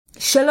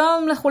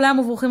שלום לכולם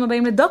וברוכים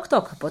הבאים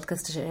לדוקטוק,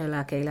 הפודקאסט של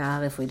הקהילה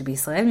הרפואית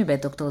בישראל,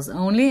 מבית דוקטורס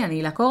אונלי. אני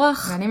הילה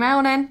קורח. ואני מאיה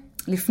רונן.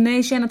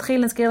 לפני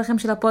שנתחיל, נזכיר לכם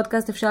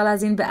שלפודקאסט אפשר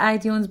להזין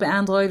באייטיונס,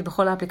 באנדרואיד,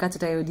 בכל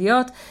האפליקציות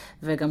היהודיות,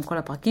 וגם כל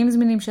הפרקים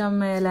זמינים שם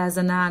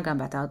להזנה, גם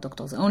באתר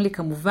דוקטורס אונלי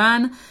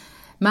כמובן.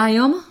 מה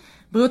היום?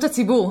 בריאות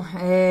הציבור,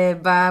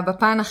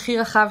 בפן הכי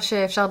רחב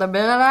שאפשר לדבר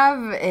עליו.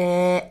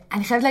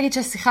 אני חייבת להגיד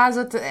שהשיחה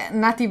הזאת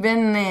נעתי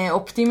בין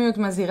אופטימיות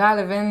מזהירה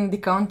לבין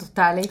דיכאון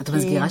טוטלי. את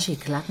מזכירה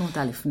שהקלטנו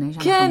אותה לפני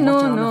שאנחנו כן,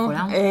 אומרות שלום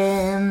לכולם?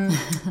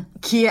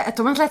 כי את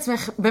אומרת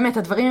לעצמך, באמת,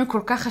 הדברים הם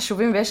כל כך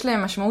חשובים ויש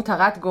להם משמעות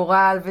הרת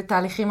גורל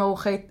ותהליכים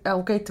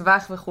ארוכי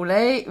טווח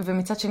וכולי,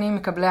 ומצד שני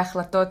מקבלי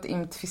החלטות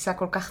עם תפיסה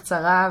כל כך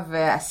צרה,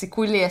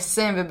 והסיכוי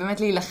ליישם ובאמת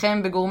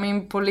להילחם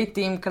בגורמים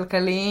פוליטיים,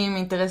 כלכליים,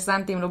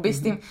 אינטרסנטיים,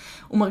 לוביסטים,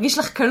 הוא מרגיש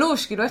לך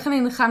קלוש, כאילו איך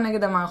אני נלחם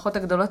נגד המערכות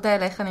הגדולות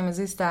האלה, איך אני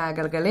מזיז את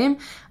הגלגלים,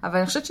 אבל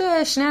אני חושבת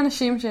ששני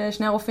אנשים,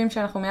 שני הרופאים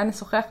שאנחנו מיד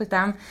נשוחח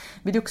איתם,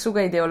 בדיוק סוג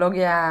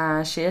האידיאולוגיה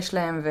שיש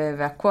להם,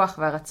 והכוח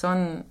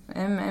והרצון,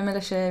 הם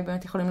אלה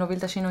שבאמת יכולים להוביל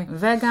את השינוי.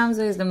 וגם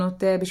זו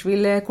הזדמנות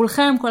בשביל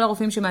כולכם, כל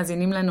הרופאים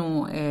שמאזינים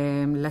לנו,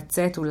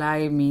 לצאת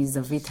אולי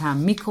מזווית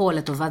המיקרו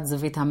לטובת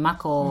זווית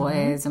המקרו,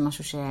 זה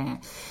משהו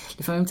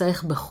שלפעמים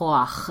צריך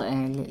בכוח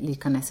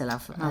להיכנס אליו.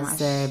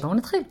 אז בואו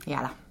נתחיל.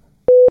 יאללה.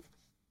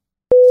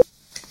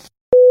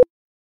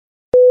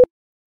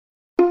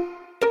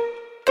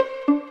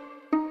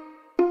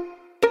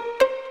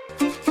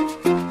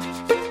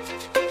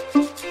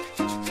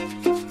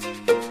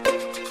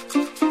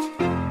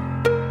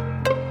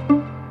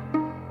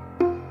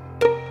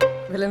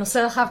 ולנושא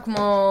רחב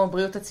כמו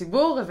בריאות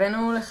הציבור,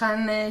 הבאנו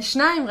לכאן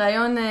שניים,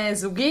 רעיון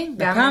זוגי.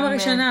 בפעם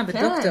הראשונה,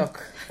 בדוקטוק.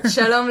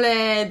 שלום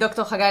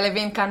לדוקטור חגי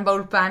לוין, כאן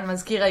באולפן,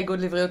 מזכיר האיגוד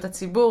לבריאות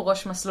הציבור,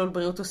 ראש מסלול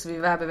בריאות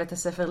וסביבה בבית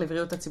הספר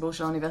לבריאות הציבור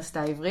של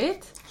האוניברסיטה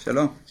העברית.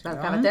 שלום. ועל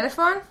קו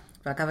הטלפון?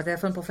 ועל קו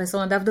הטלפון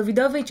פרופסור נדב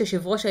דוידוביץ',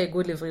 יושב ראש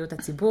האיגוד לבריאות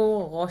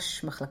הציבור,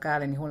 ראש מחלקה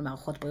לניהול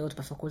מערכות בריאות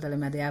בפקולטה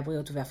למדעי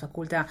הבריאות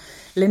והפקולטה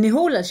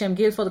לניהול על שם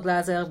גילפורד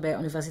גלזר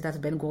באוניברסיטת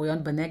בן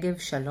גוריון בנגב.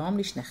 שלום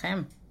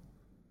לשניכם.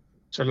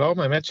 שלום,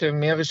 האמת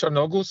שמ-1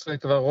 לאוגוסט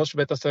כבר ראש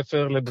בית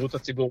הספר לבריאות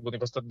הציבור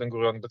באוניברסיטת בן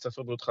גוריון, בית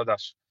ספר בריאות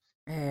חדש.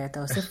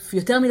 אתה אוסף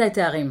יותר מדי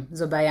תארים,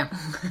 זו בעיה.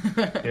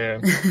 כן.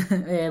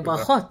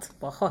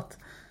 ברכות.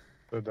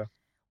 תודה.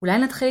 אולי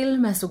נתחיל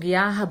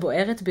מהסוגיה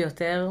הבוערת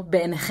ביותר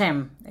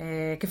בעיניכם,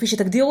 כפי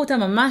שתגדירו אותה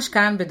ממש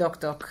כאן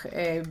בדוקטוק,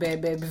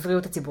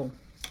 בבריאות הציבור.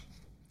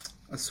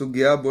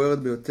 הסוגיה הבוערת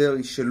ביותר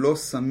היא שלא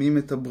שמים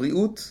את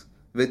הבריאות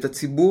ואת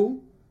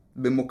הציבור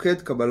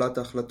במוקד קבלת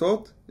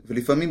ההחלטות,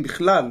 ולפעמים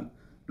בכלל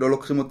לא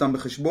לוקחים אותם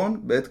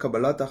בחשבון בעת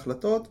קבלת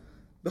ההחלטות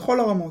בכל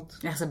הרמות.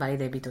 איך זה בא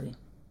לידי ביטוי?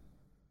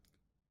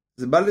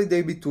 זה בא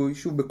לידי ביטוי,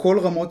 שוב, בכל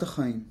רמות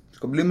החיים.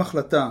 שקבלים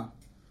החלטה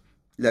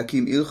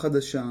להקים עיר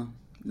חדשה,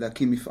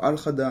 להקים מפעל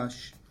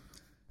חדש,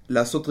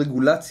 לעשות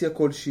רגולציה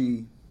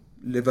כלשהי,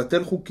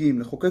 לבטל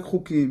חוקים, לחוקק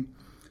חוקים,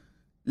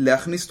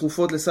 להכניס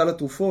תרופות לסל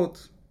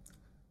התרופות,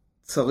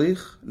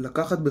 צריך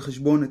לקחת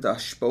בחשבון את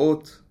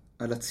ההשפעות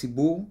על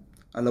הציבור,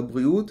 על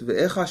הבריאות,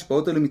 ואיך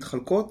ההשפעות האלה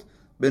מתחלקות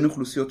בין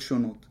אוכלוסיות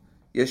שונות.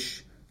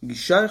 יש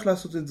גישה איך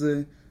לעשות את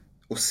זה,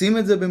 עושים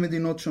את זה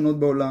במדינות שונות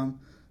בעולם.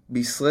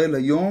 בישראל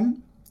היום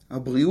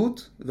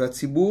הבריאות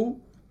והציבור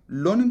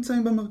לא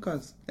נמצאים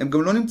במרכז. הם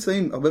גם לא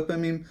נמצאים, הרבה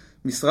פעמים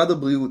משרד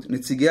הבריאות,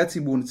 נציגי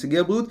הציבור, נציגי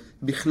הבריאות,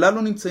 בכלל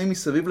לא נמצאים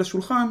מסביב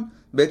לשולחן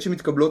בעת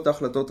שמתקבלות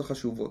ההחלטות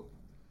החשובות.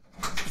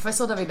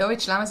 פרופסור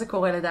דוידוביץ', למה זה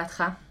קורה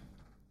לדעתך?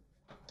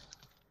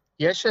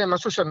 יש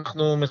משהו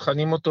שאנחנו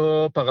מכנים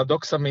אותו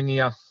פרדוקס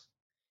המניעה.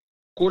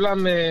 כולם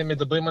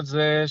מדברים על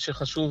זה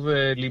שחשוב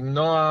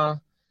למנוע,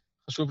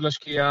 חשוב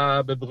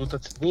להשקיע בבריאות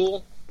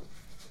הציבור,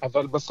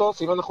 אבל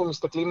בסוף, אם אנחנו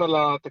מסתכלים על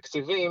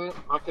התקציבים,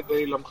 רק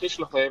כדי להמחיש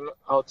לכם,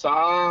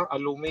 ההוצאה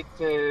הלאומית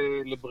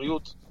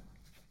לבריאות,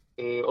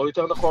 או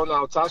יותר נכון,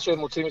 ההוצאה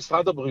שמוציא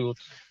משרד הבריאות,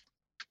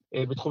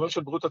 בתחומים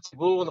של בריאות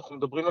הציבור, אנחנו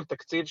מדברים על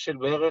תקציב של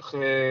בערך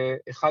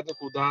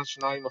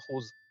 1.2%.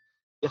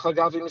 דרך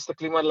אגב, אם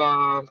מסתכלים על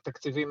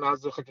התקציבים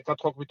מאז חקיקת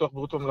חוק ביטוח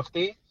בריאות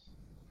ממלכתי,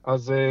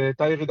 אז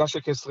הייתה ירידה של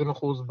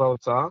כ-20%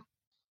 בהוצאה.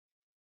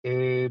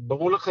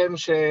 ברור לכם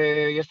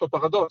שיש פה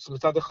פרדוקס,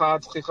 מצד אחד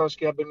צריך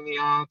להשקיע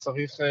במניעה,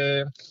 צריך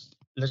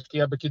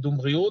להשקיע בקידום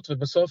בריאות,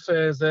 ובסוף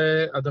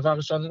זה הדבר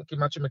הראשון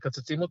כמעט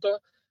שמקצצים אותו.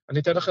 אני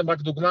אתן לכם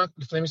רק דוגמה,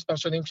 לפני מספר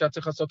שנים כשהיה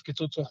צריך לעשות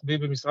קיצוץ רוחבי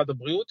במשרד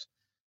הבריאות,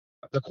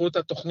 לקחו את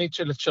התוכנית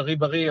של אפשרי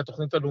בריא,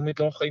 התוכנית הלאומית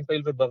לאורח חיים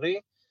פעיל ובריא,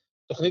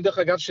 תוכנית דרך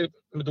אגב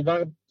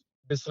שמדובר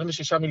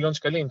ב-26 מיליון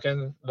שקלים, כן?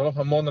 לא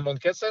המון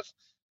כסף,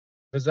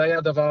 וזה היה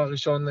הדבר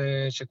הראשון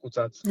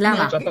שקוצץ.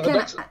 למה?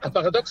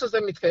 הפרדוקס הזה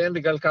מתקיים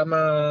בגלל כמה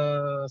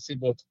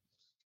סיבות.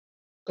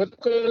 קודם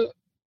כל,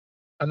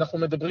 אנחנו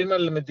מדברים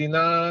על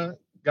מדינה,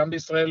 גם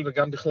בישראל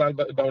וגם בכלל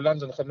בעולם,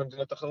 זה נכון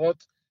במדינות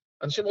אחרות,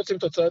 אנשים רוצים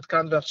תוצאות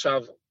כאן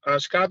ועכשיו.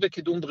 ההשקעה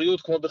בקידום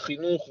בריאות, כמו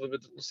בחינוך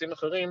ובנושאים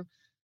אחרים,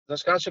 זו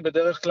השקעה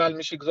שבדרך כלל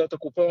מי שיגזור את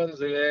הקופון,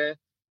 זה יהיה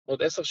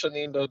בעוד 10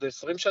 שנים, בעוד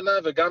 20 שנה,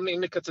 וגם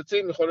אם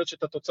מקצצים, יכול להיות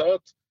שאת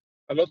התוצאות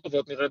הלא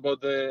טובות נראה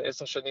בעוד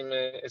 10 שנים,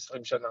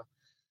 20 שנה.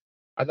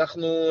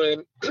 אנחנו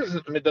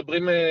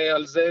מדברים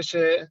על זה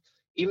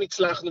שאם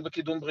הצלחנו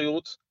בקידום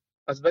בריאות,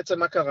 אז בעצם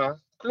מה קרה?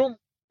 כלום,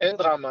 אין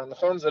דרמה,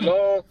 נכון? זה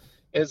לא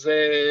איזה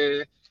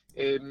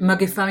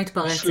מגפה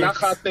מתפרצת.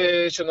 משלחת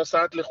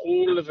שנוסעת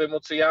לחול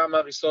ומוציאה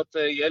מהריסות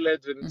ילד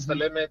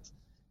ומצטלמת.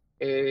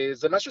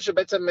 זה משהו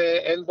שבעצם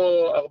אין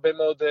בו הרבה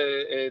מאוד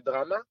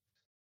דרמה.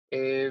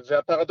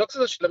 והפרדוקס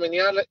הזה של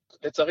המניעה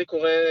לצערי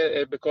קורה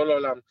בכל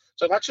העולם.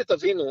 עכשיו רק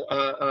שתבינו,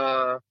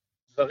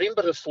 הדברים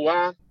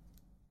ברפואה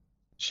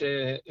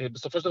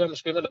שבסופו של דבר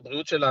משפיעים על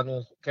הבריאות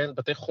שלנו, כן,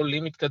 בתי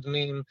חולים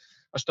מתקדמים,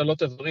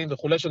 השתלות איברים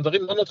וכולי, שהם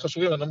דברים מאוד מאוד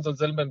חשובים, אני לא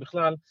מזלזל בהם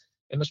בכלל,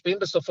 הם משפיעים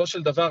בסופו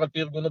של דבר על פי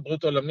ארגון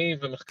הבריאות העולמי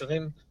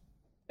ומחקרים,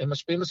 הם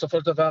משפיעים בסופו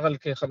של דבר על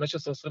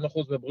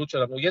כ-15-20% בבריאות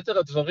שלנו. יתר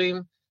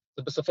הדברים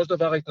זה בסופו של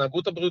דבר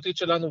ההתנהגות הבריאותית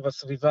שלנו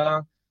והסביבה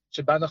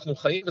שבה אנחנו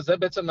חיים, וזה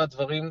בעצם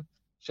הדברים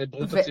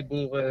שבריאות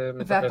הציבור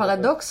מטפל.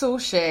 והפרדוקס הוא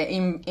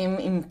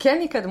שאם כן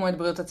יקדמו את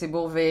בריאות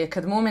הציבור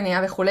ויקדמו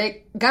מניעה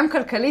וכולי, גם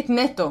כלכלית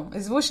נטו,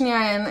 עזבו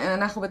שנייה,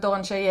 אנחנו בתור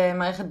אנשי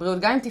מערכת בריאות,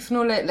 גם אם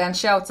תפנו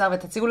לאנשי האוצר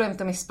ותציגו להם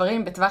את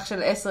המספרים בטווח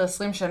של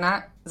 10-20 שנה,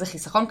 זה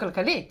חיסכון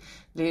כלכלי.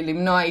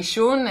 למנוע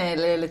עישון,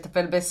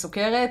 לטפל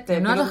בסוכרת,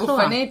 פעילות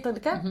גופנית,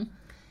 כן.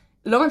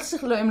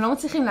 הם לא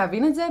מצליחים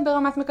להבין את זה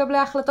ברמת מקבלי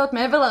ההחלטות,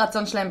 מעבר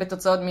לרצון שלהם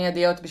בתוצאות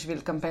מיידיות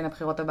בשביל קמפיין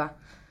הבחירות הבא.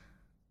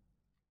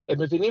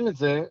 הם מבינים את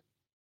זה,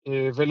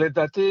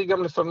 ולדעתי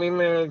גם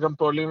לפעמים גם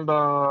פועלים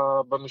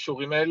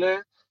במישורים האלה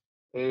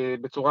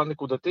בצורה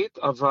נקודתית,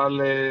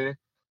 אבל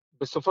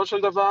בסופו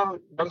של דבר,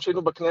 גם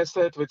שהיינו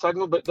בכנסת,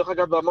 והצגנו דרך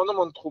אגב בהמון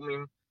המון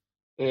תחומים,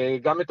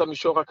 גם את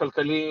המישור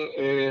הכלכלי,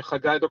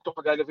 דוקטור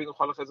חגי לוין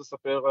יוכל אחרי זה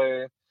לספר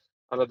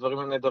על הדברים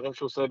הנהדרים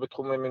שהוא עושה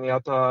בתחום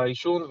מניעת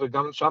העישון,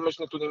 וגם שם יש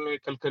נתונים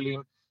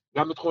כלכליים,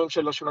 גם בתחומים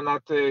של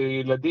השמנת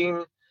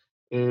ילדים,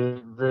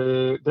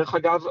 ודרך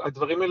אגב,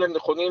 הדברים האלה הם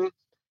נכונים,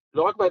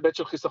 לא רק בהיבט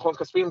של חיסכון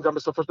כספי, גם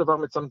בסופו של דבר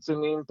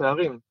מצמצמים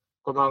פערים.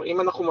 כלומר,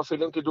 אם אנחנו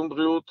מפעילים קידום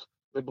בריאות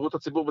ובריאות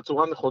הציבור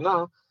בצורה נכונה,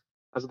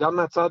 אז גם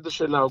מהצד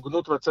של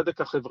ההוגנות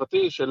והצדק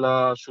החברתי, של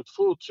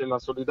השותפות, של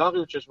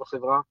הסולידריות שיש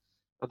בחברה,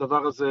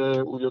 הדבר הזה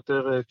הוא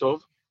יותר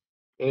טוב.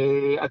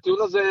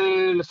 הטיעון הזה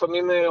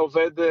לפעמים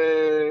עובד,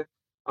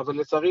 אבל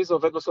לצערי זה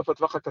עובד בסוף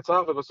הטווח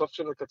הקצר, ובסוף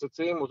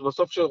כשמקצצים,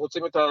 ובסוף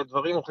כשרוצים את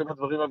הדברים, הולכים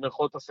לדברים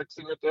במרכאות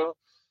הסקסיים יותר,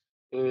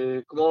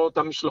 כמו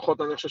אותם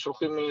משלחות נניח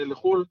ששולחים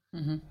לחול,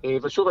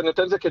 ושוב אני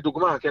נותן את זה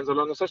כדוגמה, כן, זה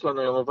לא הנושא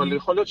שלנו היום, אבל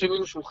יכול להיות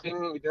שאם שולחים,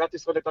 מדינת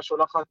ישראל הייתה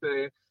שולחת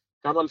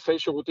כמה אלפי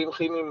שירותים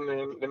כימיים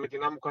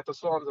למדינה מוכת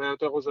אסון, זה היה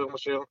יותר עוזר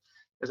מאשר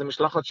איזו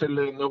משלחת של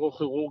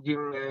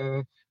נוירוכירורגים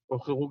או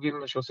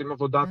כירורגים שעושים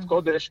עבודת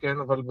קודש, כן,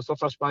 אבל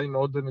בסוף ההשפעה היא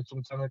מאוד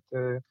מצומצמת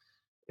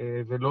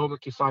ולא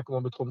מקיפה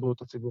כמו בתחום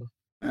בריאות הציבור.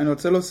 אני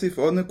רוצה להוסיף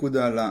עוד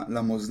נקודה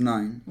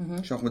למאזניים,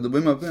 שאנחנו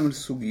מדברים הרבה על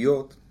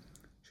סוגיות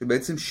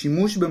שבעצם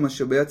שימוש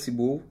במשאבי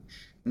הציבור,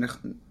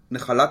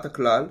 נחלת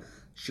הכלל,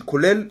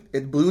 שכולל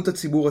את בריאות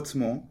הציבור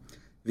עצמו,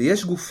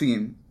 ויש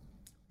גופים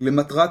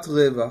למטרת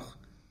רווח,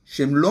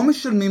 שהם לא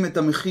משלמים את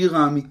המחיר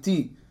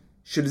האמיתי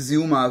של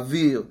זיהום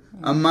האוויר,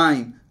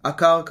 המים,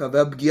 הקרקע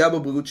והפגיעה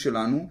בבריאות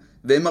שלנו,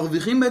 והם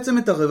מרוויחים בעצם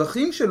את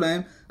הרווחים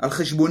שלהם על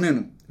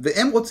חשבוננו,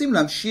 והם רוצים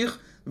להמשיך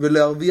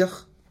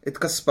ולהרוויח את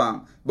כספם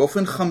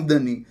באופן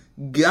חמדני,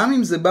 גם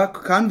אם זה בא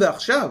כאן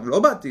ועכשיו, לא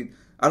בעתיד,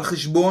 על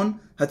חשבון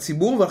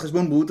הציבור ועל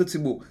חשבון בריאות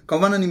הציבור.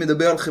 כמובן אני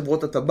מדבר על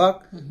חברות הטבק,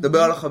 מדבר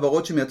על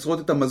החברות שמייצרות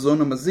את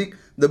המזון המזיק,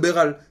 מדבר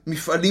על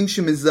מפעלים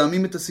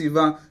שמזהמים את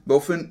הסביבה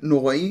באופן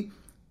נוראי,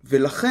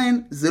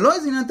 ולכן זה לא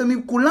איזה עניין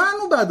תמים,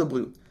 כולנו בעד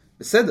הבריאות.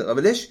 בסדר,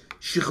 אבל יש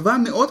שכבה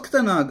מאוד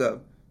קטנה אגב,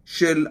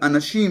 של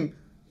אנשים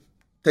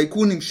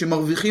טייקונים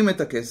שמרוויחים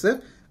את הכסף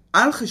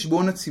על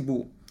חשבון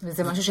הציבור.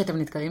 וזה משהו שאתם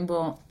נתקלים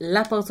בו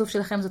לפרצוף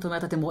שלכם? זאת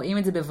אומרת, אתם רואים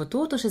את זה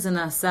בבוטות, או שזה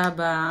נעשה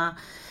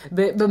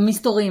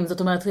במסתורים? זאת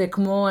אומרת,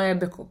 כמו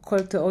בכל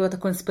תיאוריות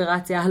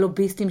הקונספירציה,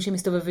 הלוביסטים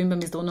שמסתובבים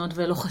במסדרונות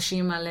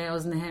ולוחשים על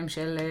אוזניהם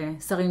של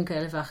שרים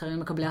כאלה ואחרים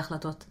מקבלי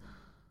ההחלטות.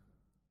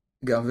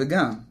 גם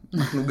וגם.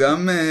 אנחנו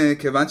גם,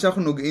 כיוון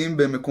שאנחנו נוגעים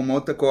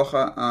במקומות הכוח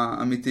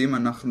האמיתיים,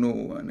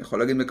 אנחנו, אני יכול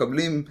להגיד,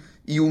 מקבלים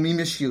איומים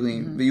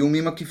ישירים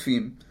ואיומים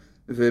עקיפים.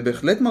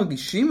 ובהחלט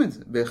מרגישים את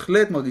זה,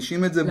 בהחלט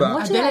מרגישים את זה.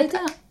 למרות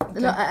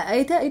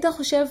שהיית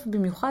חושב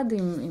במיוחד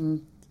עם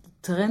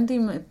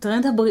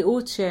טרנד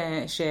הבריאות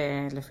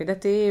שלפי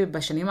דעתי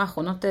בשנים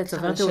האחרונות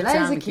צובר תאוצה אמיתית.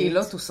 השאלה איזה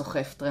קהילות הוא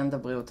סוחף טרנד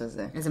הבריאות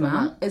הזה. איזה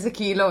מה? איזה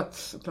קהילות,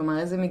 כלומר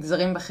איזה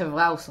מגזרים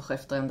בחברה הוא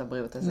סוחף טרנד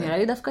הבריאות הזה. נראה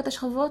לי דווקא את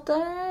השכבות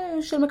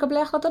של מקבלי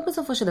ההחלטות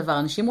בסופו של דבר.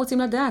 אנשים רוצים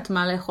לדעת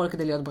מה לאכול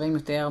כדי להיות בריאים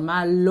יותר,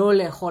 מה לא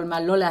לאכול,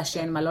 מה לא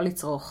לעשן, מה לא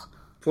לצרוך.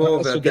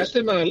 הסוגיה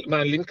שאתם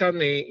מעלים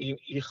כאן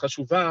היא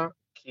חשובה,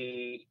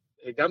 כי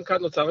גם כאן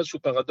נוצר איזשהו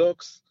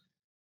פרדוקס,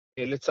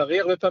 לצערי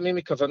הרבה פעמים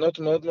מכוונות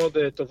מאוד מאוד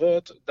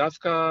טובות,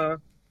 דווקא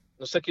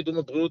נושא קידום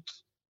הבריאות,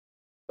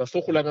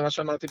 והפוך אולי ממה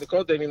שאמרתי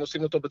מקודם, אם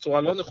עושים אותו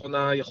בצורה לא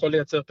נכונה, יכול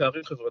לייצר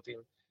פערים חברתיים.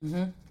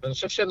 ואני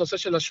חושב שהנושא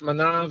של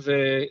השמנה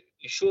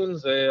ועישון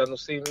זה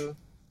הנושאים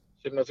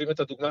שמביאים את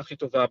הדוגמה הכי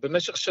טובה.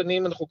 במשך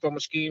שנים אנחנו כבר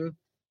משקיעים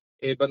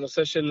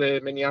בנושא של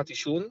מניעת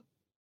עישון,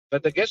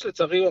 והדגש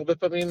לצערי הוא הרבה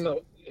פעמים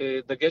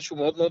דגש הוא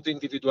מאוד מאוד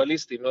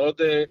אינדיבידואליסטי,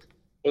 מאוד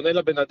פונה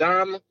לבן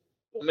אדם,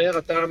 אומר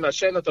אתה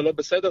מעשן, אתה לא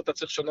בסדר, אתה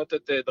צריך לשנות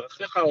את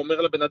דרכיך,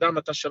 אומר לבן אדם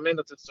אתה שמן,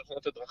 אתה צריך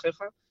לשנות את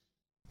דרכיך,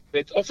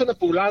 ואת אופן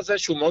הפעולה הזה,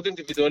 שהוא מאוד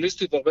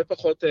אינדיבידואליסטי והרבה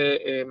פחות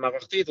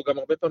מערכתי, וגם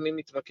הרבה פעמים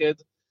מתמקד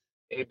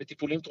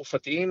בטיפולים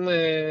תרופתיים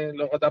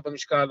להורדה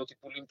במשקל, או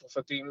טיפולים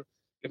תרופתיים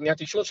למניעת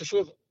עישון,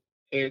 ששוב,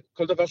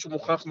 כל דבר שהוא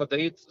מוכח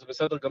מדעית זה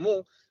בסדר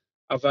גמור,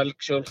 אבל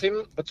כשהולכים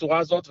בצורה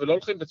הזאת ולא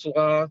הולכים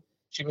בצורה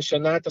שהיא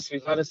משנה את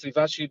הסביבה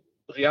לסביבה שהיא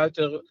בריאה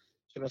יותר,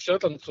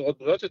 שמאפשרת לנו בחירות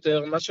בריאות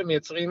יותר, מה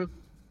שמייצרים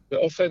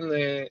באופן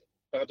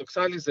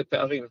פרדוקסלי זה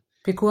פערים.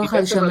 פיקוח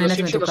על שמנת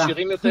מתוקה. אנשים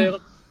שמשאירים יותר,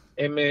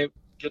 הם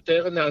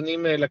יותר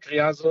נענים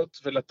לקריאה הזאת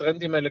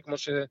ולטרנדים האלה, כמו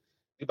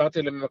שדיברתי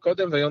עליהם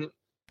קודם, והיום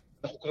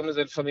אנחנו קוראים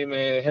לזה לפעמים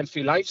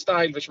healthy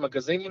lifestyle, ויש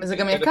מגזינים. זה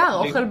גם יקר,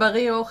 אוכל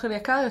בריא או אוכל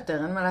יקר יותר,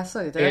 אין מה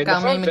לעשות, יותר יקר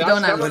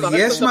ממקדונלדס. אבל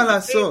יש מה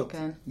לעשות,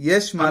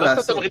 יש מה לעשות.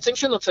 מערכת התמריצים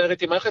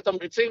שנוצרת היא מערכת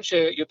תמריצים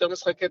שיותר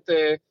משחקת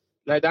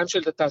לידיים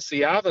של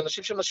התעשייה,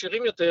 ואנשים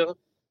שמשאירים יותר,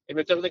 הם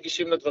יותר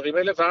נגישים לדברים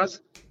האלה,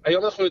 ואז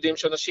היום אנחנו יודעים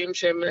שאנשים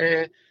שהם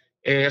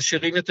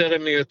עשירים יותר,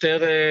 הם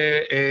יותר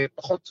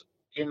פחות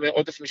עם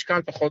עודף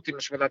משקל, פחות עם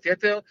השמנת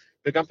יתר,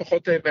 וגם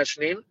פחות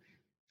מעשנים,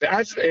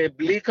 ואז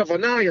בלי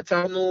כוונה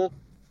יצרנו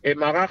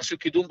מערך של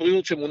קידום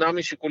בריאות שמונע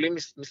משיקולים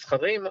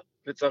מסחריים,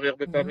 לצערי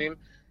הרבה פעמים,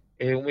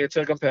 הוא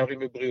מייצר גם פערים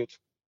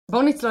בבריאות.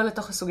 בואו נצלול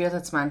לתוך הסוגיות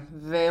עצמן,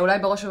 ואולי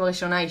בראש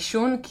ובראשונה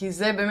עישון, כי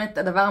זה באמת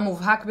הדבר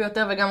המובהק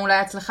ביותר, וגם אולי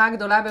ההצלחה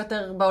הגדולה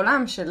ביותר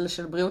בעולם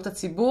של בריאות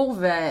הציבור,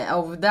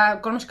 והעובדה,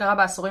 כל מה שקרה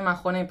בעשורים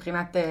האחרונים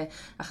מבחינת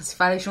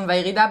החשיפה לעישון,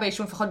 והירידה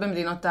בעישון לפחות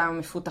במדינות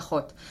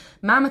המפותחות.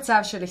 מה המצב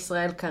של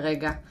ישראל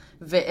כרגע,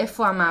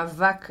 ואיפה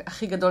המאבק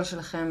הכי גדול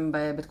שלכם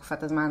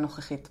בתקופת הזמן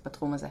הנוכחית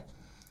בתחום הזה?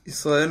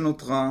 ישראל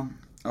נותרה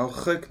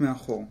הרחק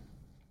מאחור,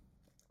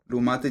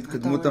 לעומת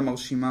ההתקדמות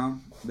המרשימה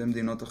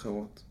במדינות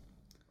אחרות.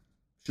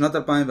 בשנת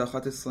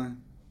 2011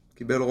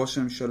 קיבל ראש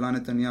הממשלה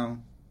נתניהו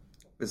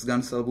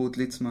וסגן שר הבריאות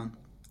ליצמן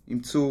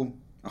אימצו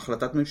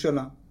החלטת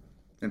ממשלה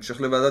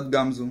בהמשך לוועדת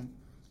גמזו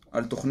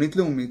על תוכנית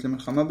לאומית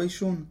למלחמה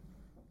בעישון.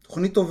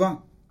 תוכנית טובה,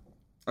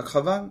 רק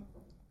חבל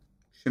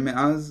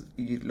שמאז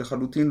היא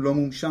לחלוטין לא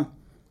מומשה,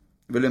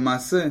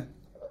 ולמעשה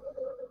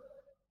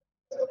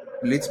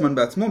ליצמן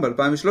בעצמו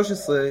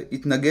ב-2013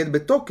 התנגד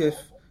בתוקף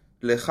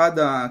לאחד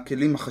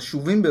הכלים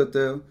החשובים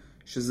ביותר,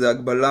 שזה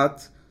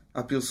הגבלת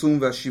הפרסום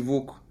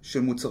והשיווק של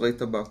מוצרי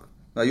טבק.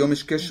 והיום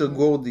יש קשר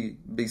גורדי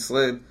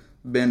בישראל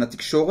בין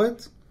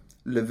התקשורת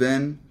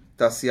לבין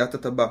תעשיית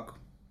הטבק,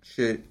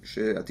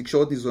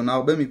 שהתקשורת ניזונה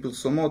הרבה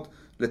מפרסומות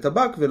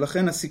לטבק,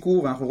 ולכן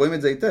הסיקור, ואנחנו רואים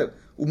את זה היטב,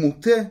 הוא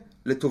מוטה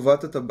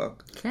לטובת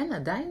הטבק. כן,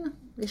 עדיין.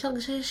 יש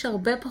הרגשה שיש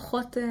הרבה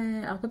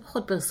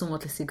פחות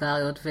פרסומות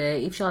לסיגריות,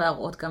 ואי אפשר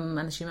להראות גם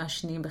אנשים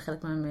מעשנים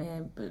בחלק מהם,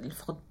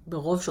 לפחות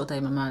ברוב שעות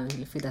היממה,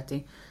 לפי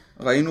דעתי.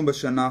 ראינו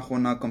בשנה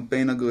האחרונה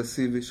קמפיין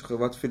אגרסיבי של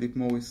חברת פיליפ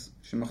מוריס,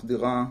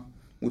 שמחדירה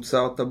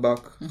מוצר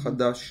טבק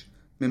חדש,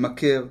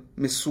 ממכר,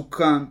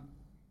 מסוכן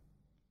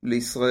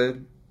לישראל,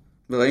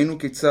 וראינו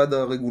כיצד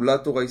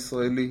הרגולטור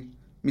הישראלי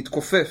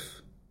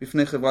מתכופף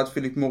בפני חברת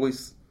פיליפ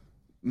מוריס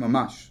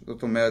ממש.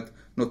 זאת אומרת,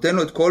 נותן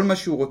לו את כל מה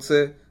שהוא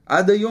רוצה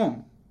עד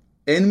היום.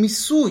 אין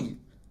מיסוי.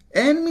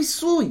 אין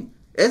מיסוי.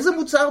 איזה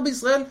מוצר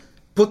בישראל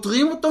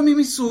פותרים אותו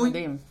ממיסוי?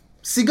 מדהים.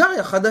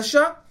 סיגריה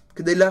חדשה,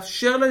 כדי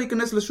לאפשר לה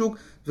להיכנס לשוק,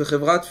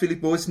 וחברת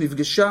פיליפ מוריס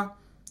נפגשה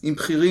עם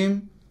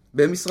בכירים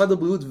במשרד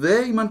הבריאות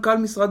ועם מנכ"ל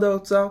משרד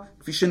האוצר,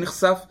 כפי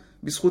שנחשף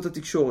בזכות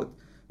התקשורת.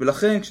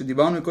 ולכן,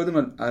 כשדיברנו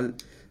קודם על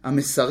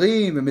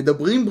המסרים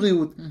ומדברים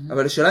בריאות,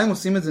 אבל השאלה אם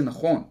עושים את זה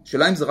נכון.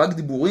 השאלה אם זה רק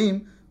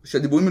דיבורים,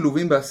 שהדיבורים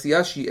מלווים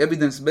בעשייה שהיא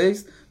evidence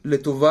based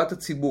לטובת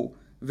הציבור.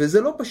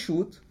 וזה לא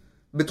פשוט.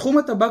 בתחום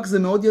הטבק זה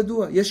מאוד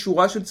ידוע. יש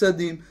שורה של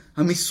צעדים,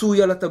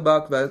 המיסוי על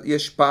הטבק,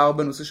 ויש פער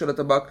בנושא של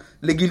הטבק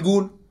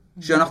לגלגול,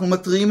 שאנחנו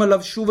מטריעים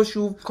עליו שוב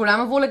ושוב.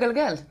 כולם עברו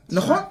לגלגל.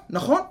 נכון,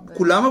 נכון.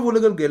 כולם עברו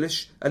לגלגל.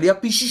 יש עלייה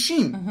פי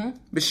 60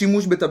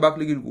 בשימוש בטבק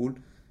לגלגול.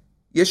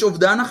 יש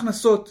אובדן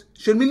הכנסות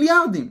של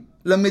מיליארדים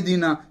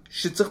למדינה,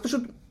 שצריך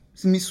פשוט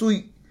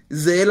מיסוי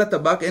זהה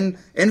לטבק.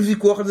 אין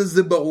ויכוח על זה,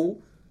 זה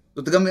ברור.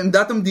 זאת גם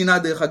עמדת המדינה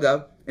דרך אגב,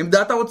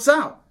 עמדת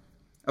האוצר.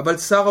 אבל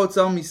שר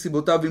האוצר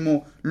מסיבותיו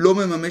עמו לא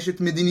מממש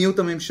את מדיניות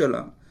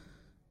הממשלה.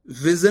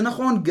 וזה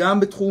נכון גם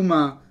בתחום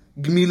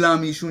הגמילה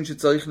מעישון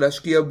שצריך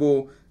להשקיע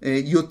בו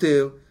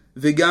יותר,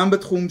 וגם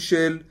בתחום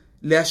של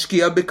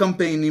להשקיע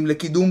בקמפיינים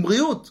לקידום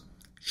בריאות,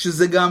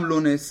 שזה גם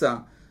לא נעשה.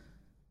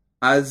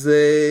 אז,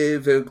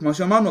 וכמו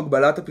שאמרנו,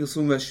 הגבלת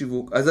הפרסום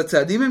והשיווק. אז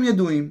הצעדים הם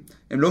ידועים,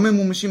 הם לא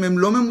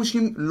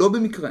ממומשים לא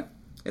במקרה,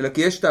 אלא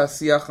כי יש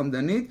תעשייה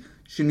חמדנית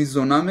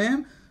שניזונה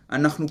מהם.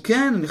 אנחנו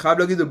כן, אני חייב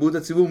להגיד, בבריאות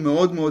הציבור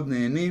מאוד מאוד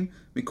נהנים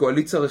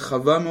מקואליציה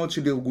רחבה מאוד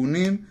של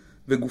ארגונים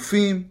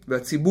וגופים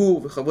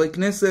והציבור וחברי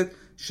כנסת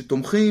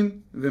שתומכים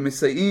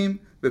ומסייעים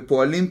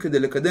ופועלים כדי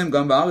לקדם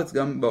גם בארץ,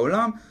 גם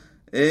בעולם,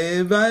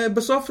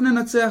 ובסוף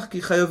ננצח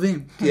כי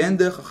חייבים, כי אין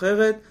דרך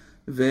אחרת,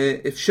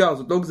 ואפשר,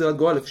 זאת לא גזירת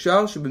גורל,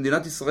 אפשר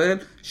שבמדינת ישראל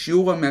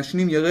שיעור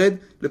המעשנים ירד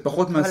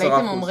לפחות מ10%. אבל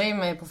הייתם אומרים,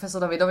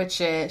 פרופסור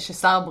דוידוביץ',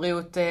 ששר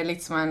הבריאות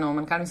ליצמן או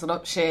מנכ"ל משרדו,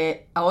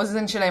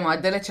 שהאוזן שלהם או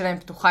הדלת שלהם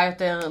פתוחה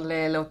יותר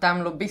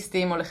לאותם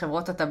לוביסטים או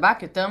לחברות הטבק,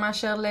 יותר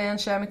מאשר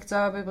לאנשי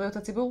המקצוע בבריאות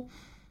הציבור?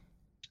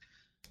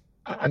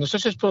 אני חושב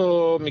שיש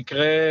פה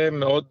מקרה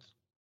מאוד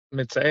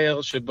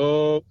מצער,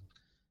 שבו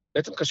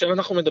בעצם כאשר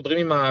אנחנו מדברים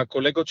עם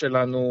הקולגות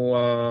שלנו,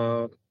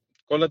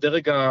 כל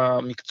הדרג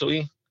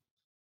המקצועי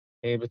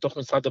בתוך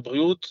משרד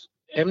הבריאות,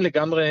 הם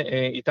לגמרי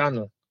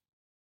איתנו.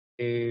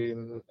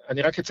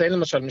 אני רק אציין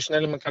למשל, משנה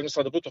למנכ"ל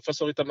משרד הבריאות,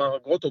 פרופסור איתמר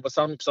גרוטו, הוא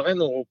בשר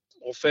מבשרנו, הוא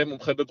רופא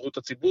מומחה בבריאות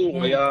הציבור,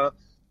 הוא היה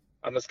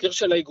המזכיר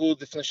של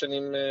האיגוד לפני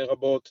שנים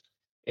רבות,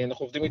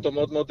 אנחנו עובדים איתו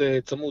מאוד מאוד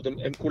צמוד,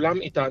 הם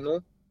כולם איתנו,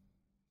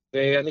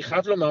 ואני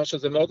חייב לומר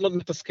שזה מאוד מאוד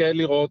מתסכל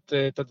לראות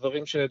את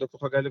הדברים שדוקטור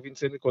חגי לוין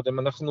ציין מקודם,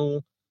 אנחנו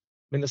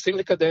מנסים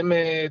לקדם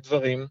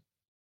דברים,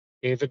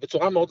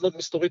 ובצורה מאוד מאוד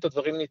מסתורית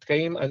הדברים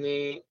נתקעים,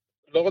 אני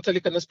לא רוצה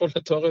להיכנס פה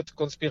לתיאוריות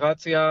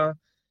קונספירציה,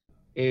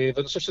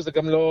 ואני חושב שזה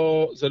גם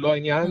לא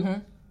העניין.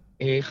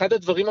 אחד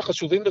הדברים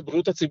החשובים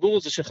בבריאות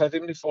הציבור זה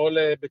שחייבים לפעול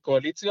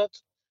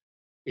בקואליציות,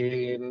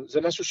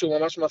 זה משהו שהוא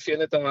ממש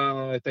מאפיין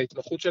את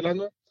ההתמחות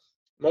שלנו,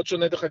 מאוד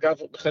שונה דרך אגב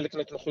בחלק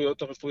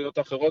מההתמחויות הרפואיות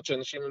האחרות,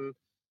 שאנשים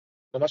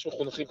ממש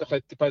מחונכים ככה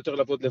טיפה יותר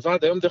לעבוד לבד,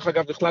 היום דרך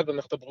אגב בכלל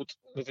במערכת הבריאות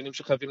מבינים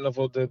שחייבים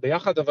לעבוד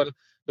ביחד, אבל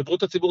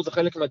בבריאות הציבור זה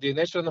חלק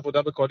מה-DNA שלנו,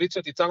 עבודה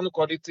בקואליציות, ייצרנו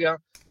קואליציה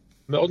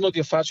מאוד מאוד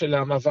יפה של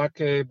המאבק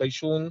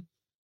בעישון,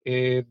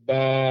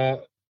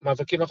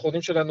 במאבקים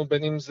האחרונים שלנו,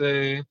 בין אם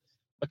זה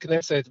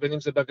בכנסת, בין אם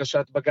זה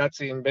בהגשת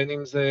בג"צים, בין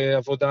אם זה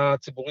עבודה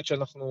ציבורית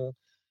שאנחנו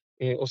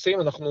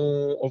עושים, אנחנו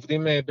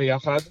עובדים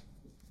ביחד,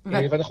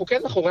 ואנחנו כן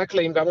מאחורי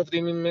הקלעים גם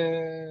עובדים עם...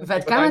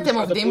 ועד כמה אתם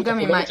עובדים גם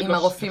עם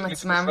הרופאים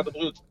עצמם?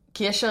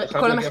 כי יש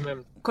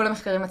כל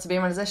המחקרים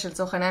מצביעים על זה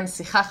שלצורך העניין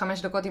שיחה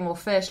 5 דקות עם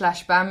רופא יש לה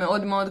השפעה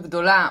מאוד מאוד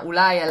גדולה,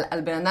 אולי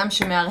על בן אדם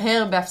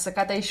שמהרהר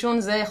בהפסקת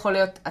העישון, זה יכול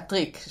להיות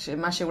הטריק,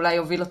 מה שאולי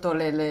יוביל אותו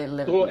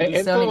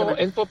לניסיון.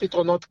 אין פה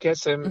פתרונות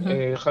קסם,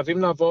 חייבים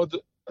לעבוד,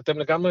 אתם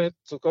לגמרי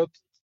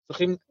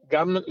צריכים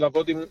גם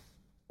לעבוד עם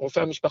רופא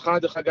המשפחה,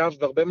 דרך אגב,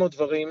 בהרבה מאוד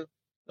דברים,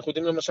 אנחנו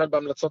יודעים למשל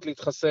בהמלצות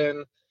להתחסן,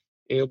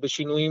 או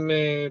בשינויים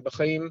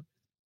בחיים,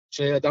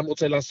 שאדם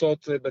רוצה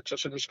לעשות בהקשר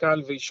של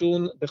משקל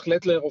ועישון,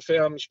 בהחלט לרופא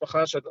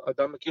המשפחה,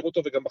 שאדם מכיר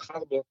אותו וגם בחר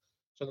בו,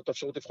 יש לנו את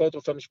האפשרות לבחור את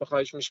רופא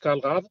המשפחה, יש משקל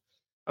רב,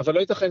 אבל לא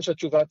ייתכן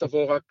שהתשובה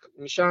תבוא רק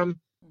משם.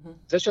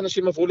 זה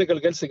שאנשים עברו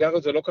לגלגל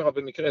סיגריות זה לא קרה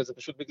במקרה, זה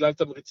פשוט בגלל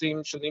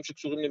תמריצים שונים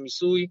שקשורים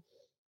למיסוי,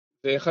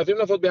 וחייבים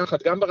לעבוד ביחד,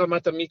 גם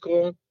ברמת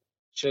המיקרו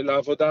של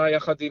העבודה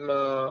יחד עם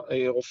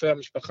רופא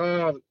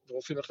המשפחה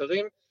ורופאים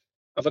אחרים,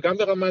 אבל גם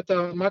ברמת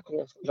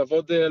המקרו,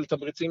 לעבוד על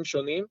תמריצים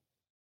שונים,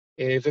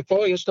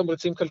 ופה יש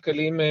תמריצים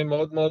כלכליים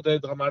מאוד מאוד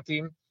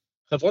דרמטיים.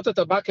 חברות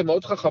הטבק הן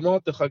מאוד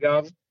חכמות, דרך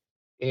אגב,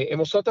 הן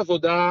עושות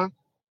עבודה,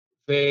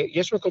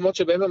 ויש מקומות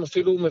שבהם הן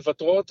אפילו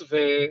מבטרות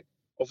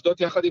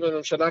ועובדות יחד עם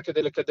הממשלה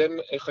כדי לקדם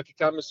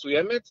חקיקה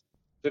מסוימת,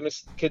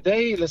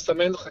 וכדי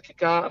לסמן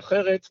חקיקה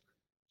אחרת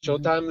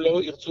שאותה הם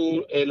לא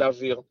ירצו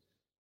להעביר.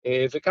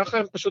 וככה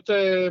הן פשוט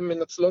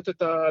מנצלות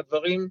את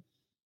הדברים,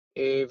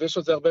 ויש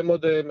על זה הרבה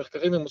מאוד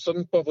מחקרים, הם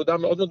עושים פה עבודה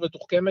מאוד מאוד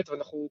מתוחכמת,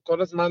 ואנחנו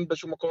כל הזמן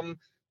באיזשהו מקום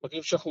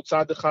מגיעים שאנחנו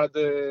צעד אחד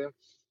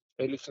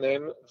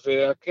לפניהם,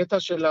 והקטע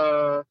של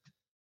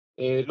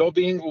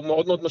הלובינג הוא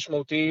מאוד מאוד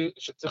משמעותי,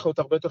 שצריך להיות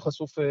הרבה יותר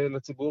חשוף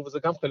לציבור, וזה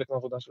גם חלק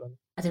מהעבודה שלנו.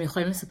 אתם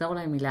יכולים לספר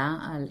אולי מילה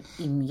על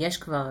אם יש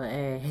כבר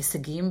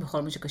הישגים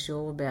בכל מה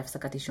שקשור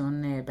בהפסקת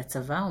עישון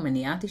בצבא, או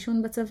מניעת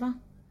עישון בצבא?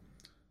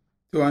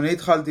 תראו, אני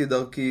התחלתי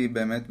דרכי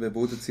באמת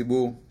בבריאות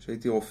הציבור,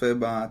 שהייתי רופא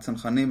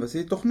בצנחנים,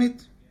 ועשיתי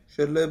תוכנית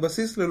של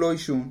בסיס ללא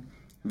עישון,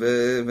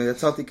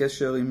 ויצרתי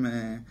קשר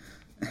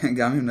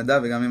גם עם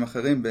נדב וגם עם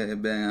אחרים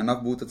בענף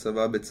בריאות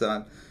הצבא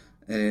בצה"ל,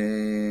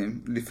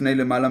 לפני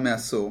למעלה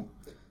מעשור.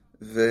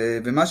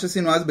 ומה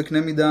שעשינו אז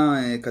בקנה מידה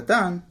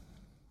קטן,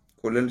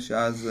 כולל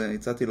שאז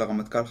הצעתי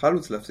לרמטכ"ל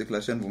חלוץ להפסיק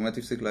לעשן, והוא באמת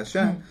הפסיק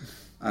לעשן,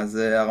 אז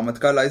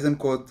הרמטכ"ל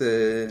אייזנקוט...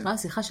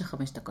 שיחה של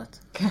 5 דקות.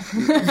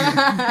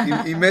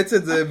 אימץ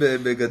את זה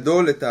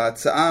בגדול, את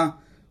ההצעה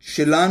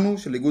שלנו,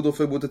 של איגוד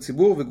רופאי בריאות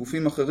הציבור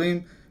וגופים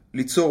אחרים,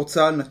 ליצור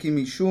צה"ל נקי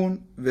מעישון,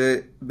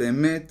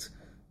 ובאמת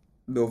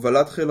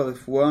בהובלת חיל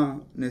הרפואה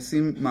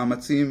נעשים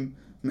מאמצים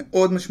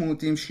מאוד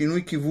משמעותיים,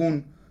 שינוי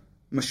כיוון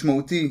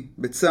משמעותי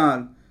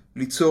בצה"ל,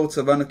 ליצור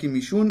צבא נקי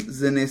מעישון.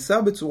 זה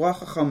נעשה בצורה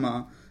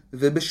חכמה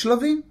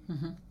ובשלבים.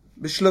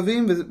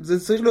 בשלבים, וזה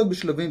צריך להיות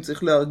בשלבים,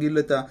 צריך להרגיל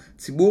את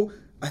הציבור.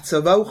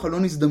 הצבא הוא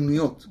חלון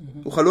הזדמנויות.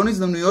 הוא חלון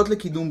הזדמנויות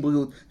לקידום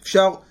בריאות.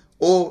 אפשר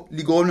או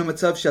לגרום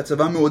למצב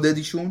שהצבא מעודד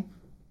עישון,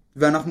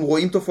 ואנחנו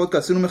רואים תופעות, כי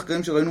עשינו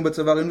מחקרים שראינו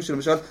בצבא, ראינו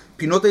שלמשל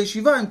פינות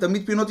הישיבה הן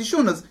תמיד פינות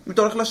עישון, אז אם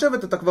אתה הולך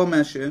לשבת אתה כבר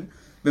מעשן,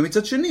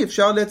 ומצד שני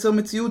אפשר לייצר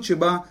מציאות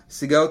שבה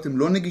סיגריות הן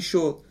לא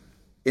נגישות,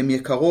 הן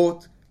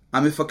יקרות,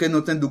 המפקד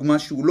נותן דוגמה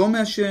שהוא לא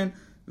מעשן,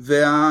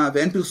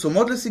 ואין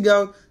פרסומות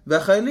לסיגריות,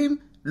 והחיילים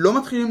לא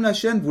מתחילים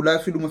לעשן, ואולי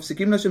אפילו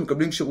מפסיקים לעשן,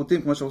 מקבלים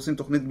שירותים, כמו שעושים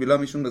תוכנית גמילה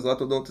מעישון בעזרת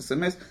הודעות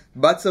SMS,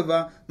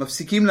 בצבא,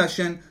 מפסיקים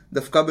לעשן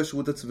דווקא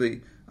בשירות הצבאי.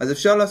 אז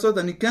אפשר לעשות,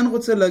 אני כן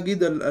רוצה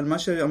להגיד על מה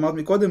שאמרת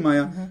מקודם,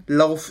 מאיה,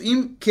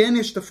 לרופאים כן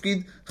יש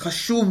תפקיד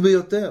חשוב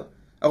ביותר.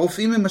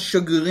 הרופאים הם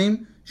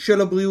השגרירים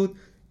של הבריאות,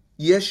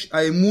 יש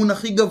האמון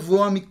הכי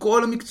גבוה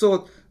מכל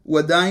המקצועות, הוא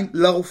עדיין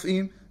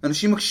לרופאים,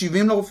 אנשים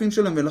מקשיבים לרופאים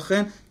שלהם,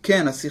 ולכן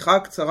כן, השיחה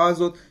הקצרה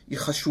הזאת היא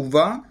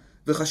חשובה,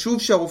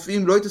 וחשוב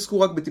שהרופאים לא יתעסקו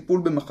רק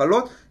בטיפול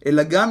במחלות,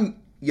 אלא גם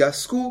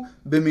יעסקו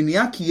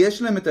במניעה, כי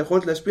יש להם את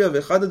היכולת להשפיע,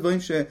 ואחד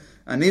הדברים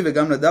אני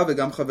וגם נדב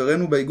וגם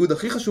חברינו באיגוד,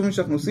 הכי חשובים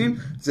שאנחנו עושים,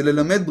 זה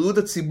ללמד בריאות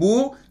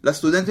הציבור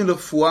לסטודנטים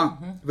לרפואה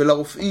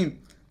ולרופאים,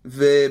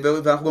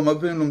 ואנחנו גם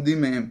הרבה פעמים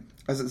לומדים מהם.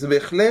 אז זה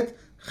בהחלט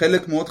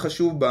חלק מאוד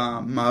חשוב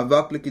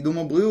במאבק לקידום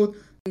הבריאות.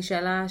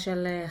 שאלה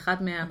של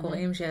אחד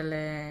מהקוראים של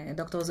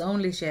דוקטורס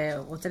אונלי,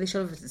 שרוצה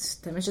לשאול,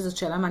 ותאמין שזאת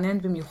שאלה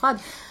מעניינת במיוחד,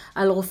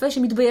 על רופא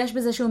שמתבייש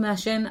בזה שהוא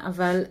מעשן,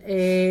 אבל,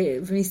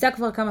 וניסה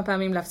כבר כמה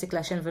פעמים להפסיק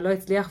לעשן ולא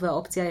הצליח,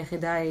 והאופציה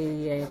היחידה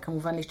היא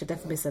כמובן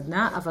להשתתף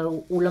בסדנה, אבל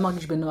הוא לא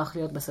מרגיש בנוח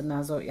להיות בסדנה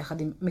הזו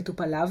יחד עם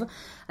מטופליו.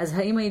 אז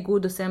האם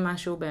האיגוד עושה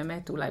משהו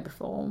באמת אולי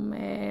בפורום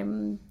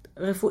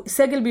רפואי,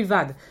 סגל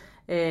בלבד,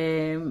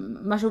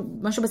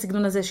 משהו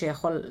בסגנון הזה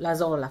שיכול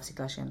לעזור לו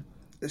להפסיק לעשן?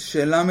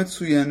 שאלה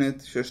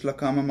מצוינת שיש לה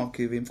כמה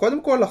מרכיבים.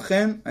 קודם כל,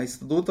 לכן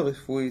ההסתדרות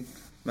הרפואית,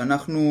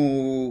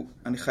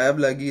 אני חייב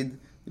להגיד,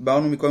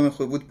 דיברנו מכל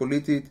מחויבות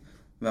פוליטית,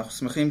 ואנחנו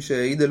שמחים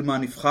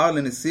שאידלמן נבחר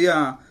לנשיא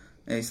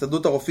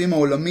ההסתדרות הרופאים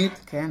העולמית.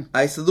 כן.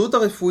 ההסתדרות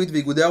הרפואית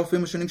ואיגודי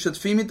הרופאים השונים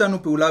משתפים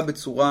איתנו פעולה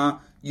בצורה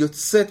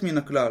יוצאת מן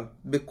הכלל,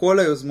 בכל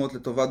היוזמות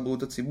לטובת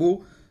בריאות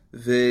הציבור,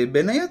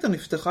 ובין היתר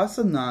נפתחה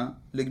סדנה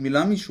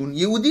לגמילה מעישון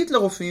ייעודית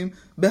לרופאים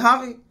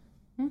בהרי,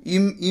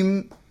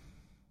 עם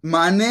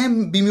מענה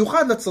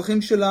במיוחד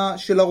לצרכים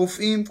של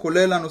הרופאים,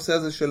 כולל הנושא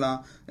הזה של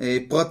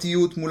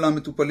הפרטיות מול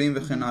המטופלים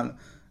וכן הלאה.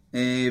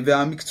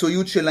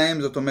 והמקצועיות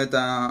שלהם, זאת אומרת,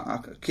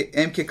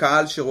 הם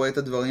כקהל שרואה את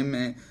הדברים,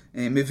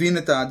 מבין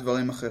את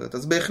הדברים אחרת.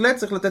 אז בהחלט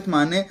צריך לתת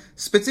מענה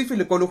ספציפי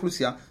לכל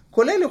אוכלוסייה,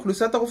 כולל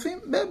לאוכלוסיית הרופאים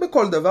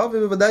בכל דבר,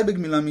 ובוודאי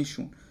בגמילה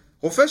מעישון.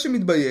 רופא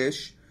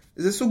שמתבייש,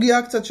 זו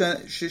סוגיה קצת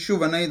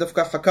ששוב, אני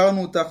דווקא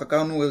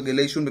חקרנו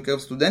הרגלי עישון בקרב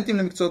סטודנטים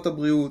למקצועות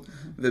הבריאות,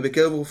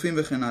 ובקרב רופאים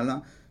וכן הלאה.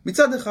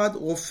 מצד אחד,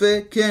 רופא,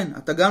 כן,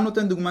 אתה גם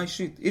נותן דוגמה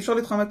אישית, אי אפשר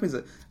להתחמק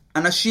מזה.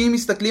 אנשים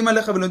מסתכלים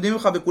עליך ולומדים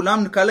לך,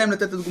 וכולם קל להם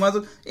לתת את הדוגמה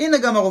הזאת, הנה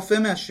גם הרופא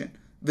מעשן.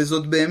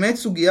 וזאת באמת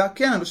סוגיה,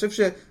 כן,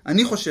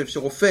 אני חושב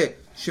שרופא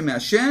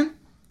שמעשן,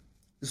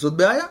 זאת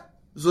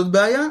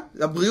בעיה.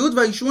 הבריאות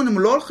והעישון הם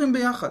לא הולכים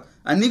ביחד.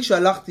 אני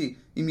כשהלכתי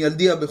עם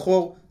ילדי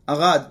הבכור,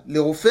 ארד,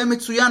 לרופא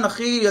מצוין,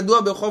 הכי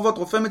ידוע ברחובות,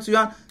 רופא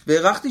מצוין,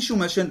 והערכתי שהוא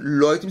מעשן,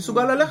 לא הייתי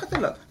מסוגל ללכת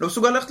אליו, לא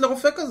מסוגל ללכת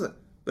לרופא כזה.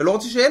 ולא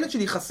רוצה שילד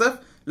שלי יחשף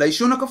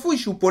לעישון הכפוי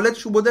שהוא פולט,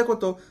 שהוא בודק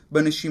אותו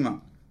בנשימה.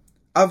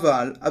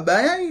 אבל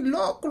הבעיה היא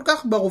לא כל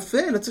כך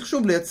ברופא, אלא צריך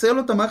שוב לייצר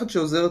לו את המערכת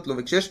שעוזרת לו,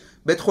 וכשיש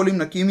בית חולים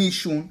נקי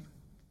מעישון,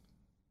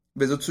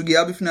 וזאת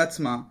סוגיה בפני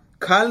עצמה,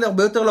 קל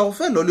הרבה יותר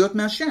לרופא לא להיות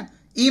מעשן.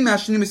 אם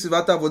מעשנים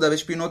בסביבת העבודה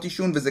ויש פינות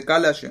עישון וזה קל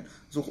לעשן,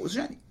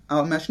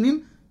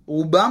 המעשנים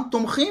רובם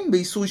תומכים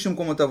באיסור עישון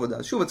במקומות העבודה.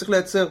 אז שוב, צריך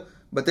לייצר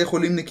בתי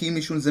חולים נקיים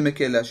מעישון, זה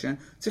מקל לעשן,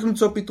 צריך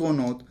למצוא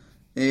פתרונות.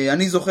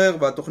 אני זוכר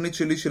בתוכנית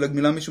שלי של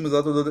הגמילה מעישון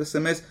בעזרת הודעות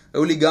SMS,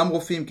 היו לי גם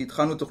רופאים, כי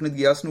התחלנו תוכנית,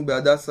 גייסנו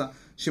בהדסה,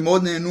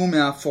 שמאוד נהנו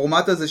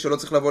מהפורמט הזה שלא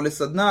צריך לבוא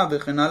לסדנה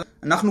וכן הלאה.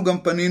 אנחנו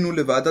גם פנינו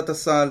לוועדת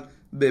הסל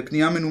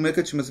בפנייה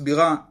מנומקת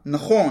שמסבירה,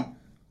 נכון,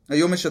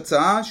 היום יש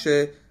הצעה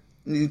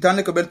שניתן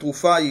לקבל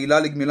תרופה יעילה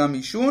לגמילה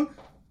מעישון,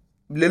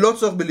 ללא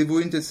צורך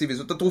בליווי אינטנסיבי.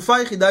 זאת התרופה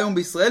היחידה היום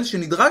בישראל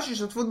שנדרש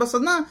השתתפות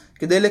בסדנה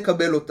כדי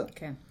לקבל אותה.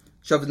 כן.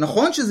 עכשיו,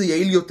 נכון שזה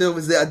יעיל יותר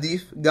וזה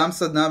עדיף, גם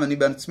סדנה, ואני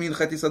בעצמי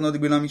הלכתי סדנות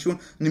לגמילה מעישון,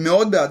 אני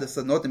מאוד בעד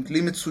הסדנות, הם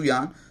כלי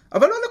מצוין,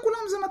 אבל לא לכולם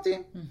זה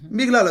מתאים.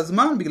 בגלל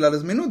הזמן, בגלל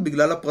הזמינות,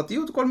 בגלל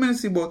הפרטיות, כל מיני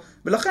סיבות.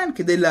 ולכן,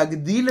 כדי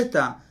להגדיל את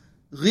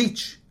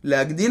ה-reach,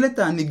 להגדיל את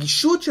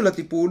הנגישות של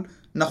הטיפול,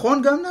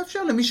 נכון גם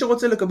לאפשר למי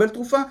שרוצה לקבל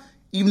תרופה,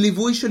 עם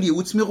ליווי של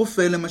ייעוץ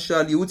מרופא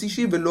למשל, ייעוץ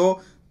אישי,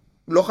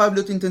 ולא חייב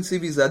להיות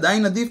אינטנסיבי, זה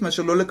עדיין עדיף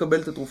מאשר לא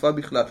לקבל את התרופה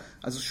בכלל.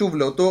 אז שוב,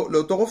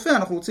 לאותו רופא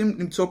אנחנו רוצים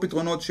למצוא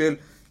פתרונות של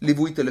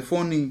ליווי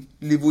טלפוני,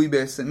 ליווי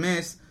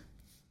ב-SMS,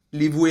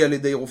 ליווי על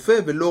ידי רופא,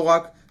 ולא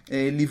רק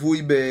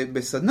ליווי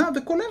בסדנה,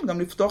 וכולל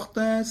גם לפתוח את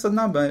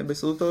סדנה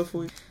בהסתדרות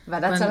הרפואית.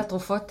 ועדת סל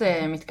התרופות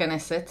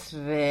מתכנסת,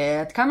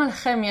 ועד כמה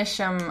לכם יש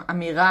שם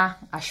אמירה,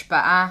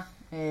 השפעה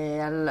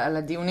על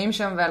הדיונים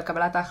שם ועל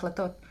קבלת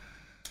ההחלטות?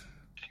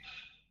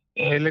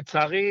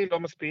 לצערי לא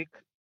מספיק.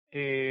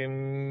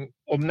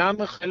 אמנם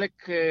חלק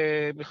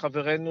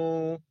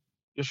מחברינו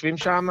יושבים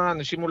שם,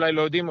 אנשים אולי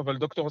לא יודעים, אבל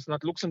דוקטור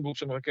אסנת לוקסנבורג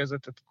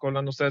שמרכזת את כל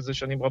הנושא הזה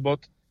שנים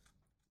רבות,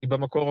 היא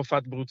במקור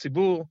רופאת בריאות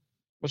ציבור,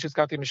 כמו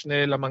שהזכרתי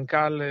משנה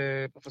למנכ"ל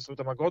פרופסור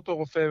תמר גרוטו,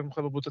 רופא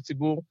מומחה בבריאות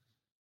הציבור.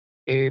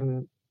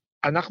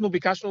 אנחנו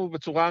ביקשנו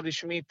בצורה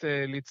רשמית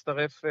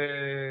להצטרף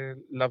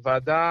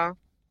לוועדה,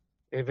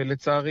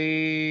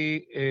 ולצערי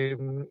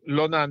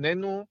לא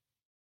נענינו.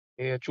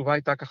 התשובה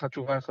הייתה ככה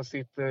תשובה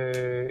יחסית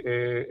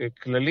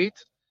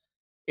כללית.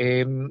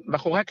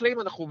 מאחורי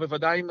הקלעים אנחנו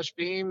בוודאי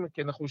משפיעים,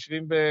 כי אנחנו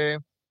יושבים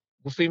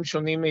בגופים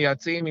שונים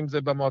מייעצים, אם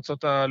זה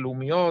במועצות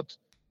הלאומיות,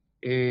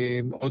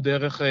 או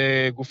דרך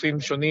גופים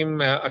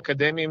שונים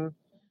אקדמיים,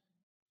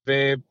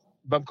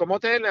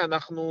 ובמקומות האלה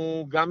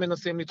אנחנו גם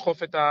מנסים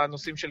לדחוף את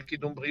הנושאים של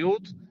קידום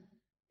בריאות,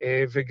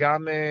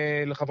 וגם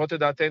לחוות את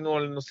דעתנו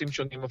על נושאים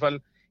שונים. אבל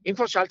אם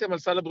כבר שאלתם על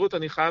סל הבריאות,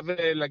 אני חייב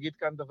להגיד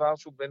כאן דבר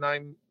שהוא בעיניי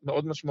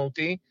מאוד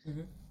משמעותי.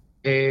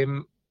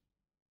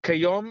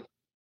 כיום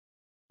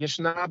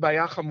ישנה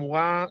בעיה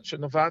חמורה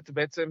שנובעת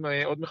בעצם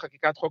עוד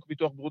מחקיקת חוק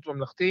ביטוח בריאות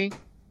ממלכתי.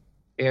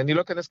 אני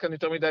לא אכנס כאן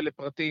יותר מדי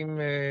לפרטים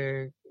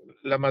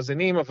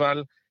למאזינים,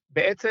 אבל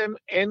בעצם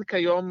אין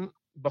כיום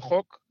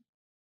בחוק,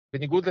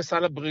 בניגוד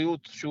לסל הבריאות,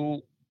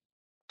 שהוא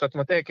קצת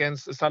מטעה, כן,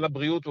 סל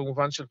הבריאות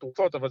במובן של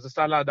תרופות, אבל זה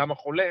סל האדם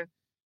החולה,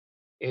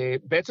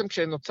 בעצם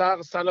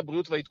כשנוצר סל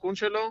הבריאות והעדכון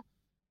שלו,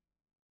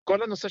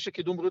 כל הנושא של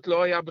קידום בריאות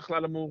לא היה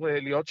בכלל אמור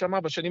להיות שם,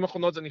 בשנים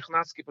האחרונות זה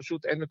נכנס כי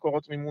פשוט אין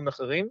מקורות מימון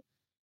אחרים,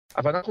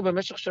 אבל אנחנו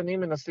במשך שנים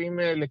מנסים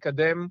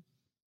לקדם,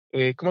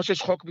 כמו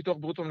שיש חוק ביטוח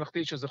בריאות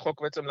ממלכתי, שזה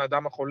חוק בעצם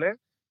לאדם החולה,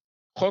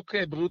 חוק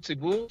בריאות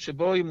ציבור,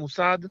 שבו היא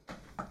מוסד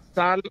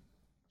סל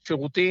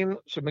שירותים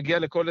שמגיע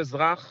לכל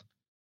אזרח,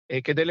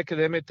 כדי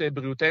לקדם את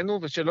בריאותנו,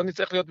 ושלא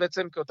נצטרך להיות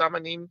בעצם כאותם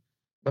עניים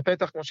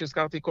בפתח, כמו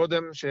שהזכרתי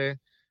קודם,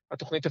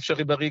 שהתוכנית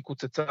אפשרי בריא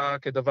קוצצה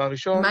כדבר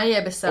ראשון. מה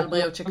יהיה בסל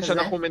בריאות שכזה?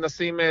 שאנחנו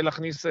מנסים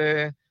להכניס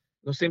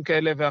נושאים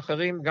כאלה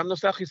ואחרים. גם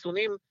נושא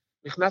החיסונים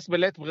נכנס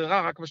בלית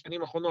ברירה רק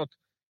בשנים האחרונות.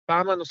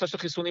 פעם הנושא של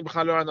חיסונים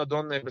בכלל לא היה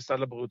נדון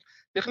בסל הבריאות.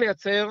 צריך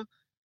לייצר,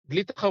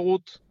 בלי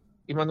תחרות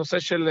עם הנושא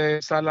של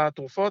סל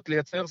התרופות,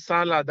 לייצר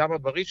סל האדם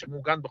הבריא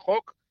שמעוגן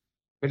בחוק,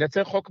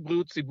 ולייצר חוק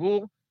בריאות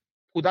ציבור,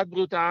 פקודת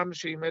בריאות העם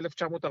שהיא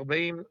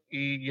מ-1940,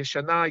 היא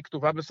ישנה, היא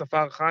כתובה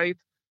בשפה ארכאית,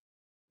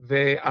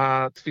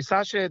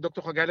 והתפיסה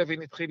שדוקטור חגי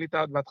לוין התחיל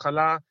איתה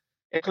בהתחלה,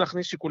 איך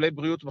להכניס שיקולי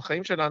בריאות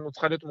בחיים שלנו,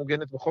 צריכה להיות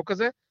מוגנת בחוק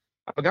הזה,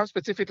 אבל גם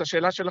ספציפית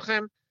לשאלה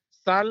שלכם,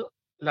 סל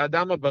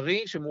לאדם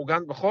הבריא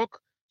שמעוגן בחוק,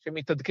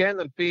 שמתעדכן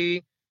על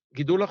פי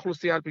גידול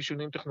האוכלוסייה, על פי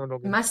שינויים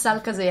טכנולוגיים. מה סל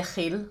כזה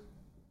יכיל?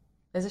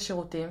 איזה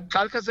שירותים?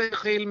 סל כזה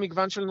יכיל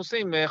מגוון של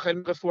נושאים,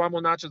 החל מרפואה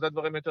מונעת, שזה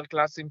דברים יותר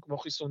קלאסיים כמו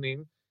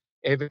חיסונים,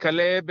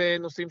 וכלה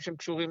בנושאים שהם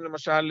קשורים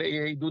למשל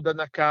עידוד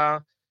הנקה,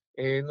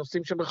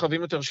 נושאים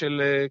שמרחבים יותר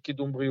של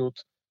קידום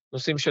בריאות,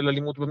 נושאים של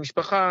אלימות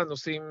במשפחה,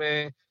 נושאים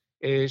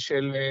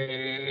של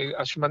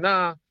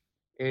השמנה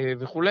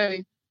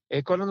וכולי,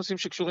 כל הנושאים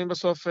שקשורים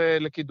בסוף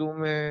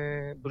לקידום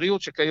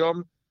בריאות,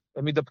 שכיום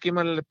מתדפקים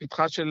על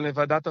פתחה של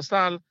ועדת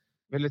הסל,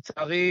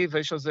 ולצערי,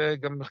 ויש על זה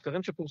גם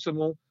מחקרים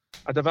שפורסמו,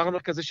 הדבר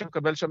המרכזי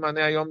שמקבל שם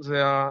מענה היום,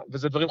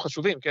 וזה דברים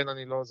חשובים, כן,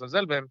 אני לא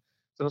זלזל בהם,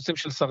 זה נושאים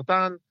של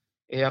סרטן,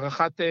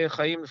 הארכת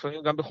חיים,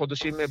 לפעמים גם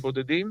בחודשים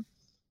בודדים.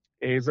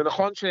 זה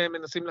נכון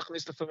שמנסים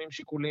להכניס לפעמים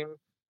שיקולים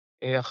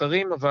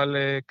אחרים, אבל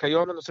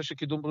כיום הנושא של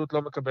קידום בריאות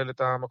לא מקבל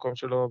את המקום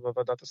שלו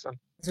בוועדת הסל.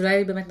 אז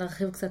אולי באמת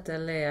נרחיב קצת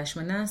על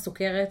השמנה,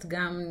 סוכרת,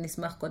 גם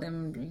נשמח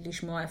קודם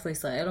לשמוע איפה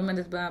ישראל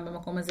עומדת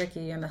במקום הזה,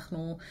 כי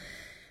אנחנו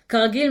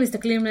כרגיל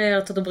מסתכלים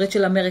לארצות הברית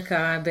של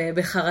אמריקה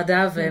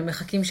בחרדה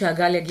ומחכים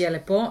שהגל יגיע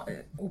לפה.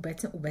 הוא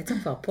בעצם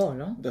כבר פה,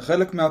 לא?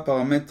 בחלק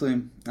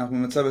מהפרמטרים אנחנו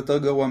במצב יותר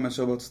גרוע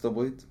מאשר בארצות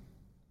הברית.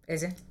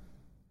 איזה?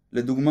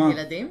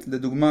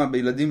 לדוגמה,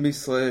 בילדים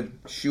בישראל,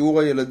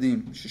 שיעור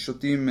הילדים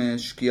ששותים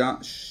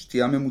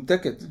שתייה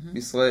ממותקת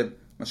בישראל,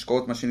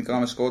 משקאות, מה שנקרא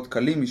משקאות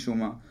קלים משום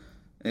מה,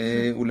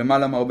 הוא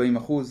למעלה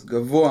מ-40%,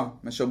 גבוה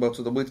מאשר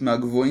בארצות הברית,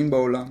 מהגבוהים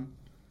בעולם.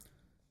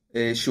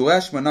 שיעורי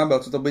השמנה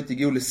בארצות הברית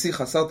הגיעו לשיא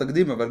חסר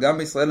תקדים, אבל גם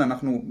בישראל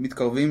אנחנו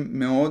מתקרבים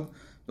מאוד,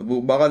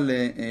 מדובר על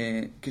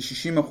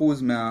כ-60%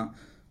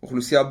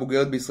 מהאוכלוסייה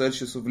הבוגרת בישראל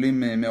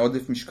שסובלים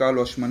מעודף משקל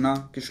או השמנה,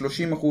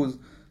 כ-30%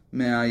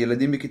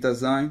 מהילדים בכיתה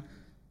ז',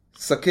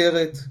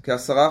 סכרת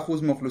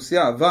כ-10%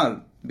 מהאוכלוסייה, אבל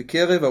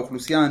בקרב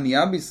האוכלוסייה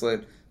הענייה בישראל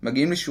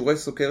מגיעים לשיעורי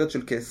סוכרת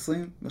של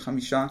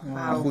כ-25%.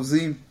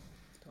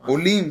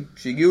 עולים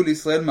שהגיעו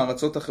לישראל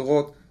מארצות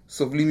אחרות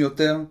סובלים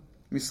יותר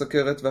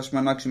מסכרת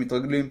והשמנה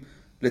כשמתרגלים,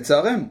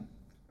 לצערנו,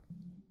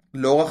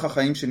 לאורח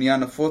החיים שנהיה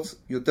נפוץ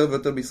יותר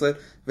ויותר בישראל,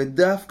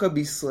 ודווקא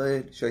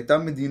בישראל, שהייתה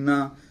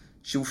מדינה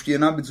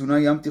שאופיינה בתזונה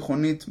ים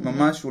תיכונית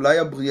ממש אולי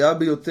הבריאה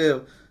ביותר,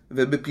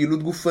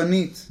 ובפעילות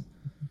גופנית,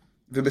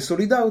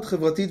 ובסולידריות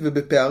חברתית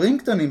ובפערים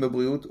קטנים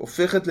בבריאות,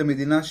 הופכת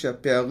למדינה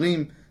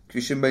שהפערים,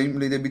 כפי שהם באים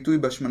לידי ביטוי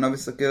בהשמנה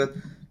וסכרת,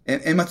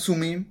 הם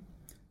עצומים,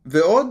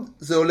 ועוד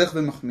זה הולך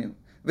ומחמיר.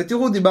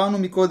 ותראו, דיברנו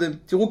מקודם,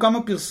 תראו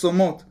כמה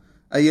פרסומות,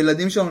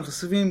 הילדים שם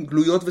נחשפים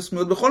גלויות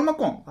וסמויות בכל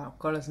מקום. וואו,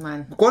 כל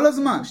הזמן. כל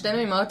הזמן. שתי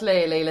אימהות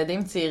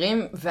לילדים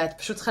צעירים, ואת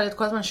פשוט צריכה להיות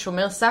כל הזמן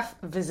שומר סף,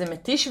 וזה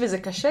מתיש וזה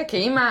קשה, כי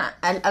אמא,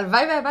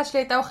 הלוואי והבת שלי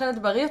הייתה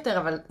אוכלת בריא יותר,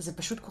 אבל זה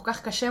פשוט כל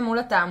כך קשה מול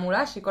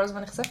התעמולה, שהיא כל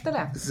הזמן נחשפת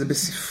אליה. זה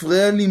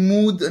בספרי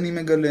הלימוד, אני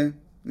מגלה,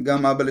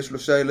 גם אבא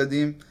ל3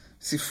 ילדים,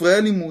 ספרי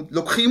הלימוד,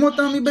 לוקחים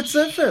אותם מבית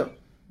ספר,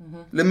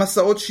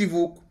 למסעות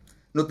שיווק,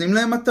 נותנים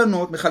להם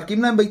מתנות,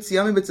 מחלקים להם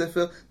ביציאה מבית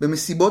ספר,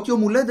 במסיבות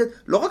יום הולדת,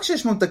 לא רק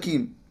שיש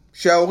ממתקים,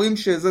 שההורים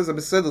זה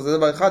בסדר, זה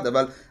דבר אחד,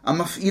 אבל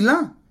המפעילה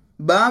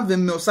באה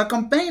ועושה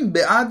קמפיין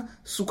בעד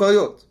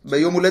סוכריות.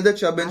 ביום הולדת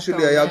שהבן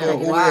שלי היה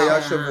אורי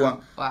היה שבוע.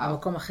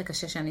 המקום הכי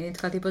קשה שאני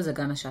נתקלתי פה זה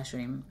גן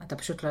השעשועים. אתה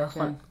פשוט לא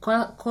יכול.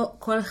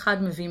 כל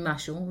אחד מביא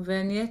משהו,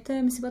 ונהיית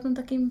מסיבת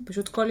ממתקים,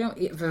 פשוט כל יום.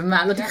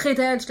 ומה, לא תקחי את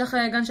הילד שלך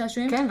לגן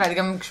שעשועים? כן,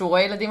 וגם כשהוא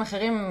רואה ילדים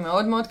אחרים,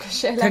 מאוד מאוד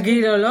קשה.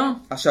 תגיד או לא.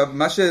 עכשיו,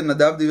 מה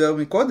שנדב דיבר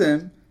מקודם,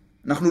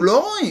 אנחנו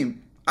לא רואים.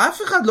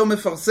 אף אחד לא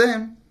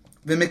מפרסם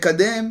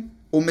ומקדם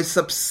הוא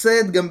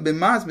מסבסד גם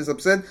במס,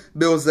 מסבסד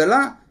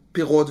בהוזלה,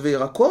 פירות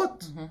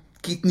וירקות,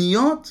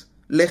 קטניות,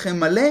 לחם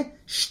מלא,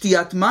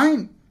 שתיית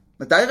מים.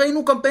 מתי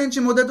ראינו קמפיין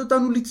שמודד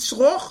אותנו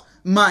לצרוך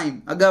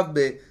מים? אגב,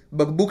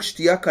 בבקבוק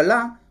שתייה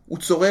קלה, הוא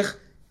צורך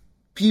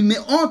פי 100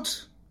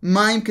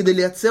 מים כדי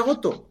לייצר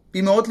אותו.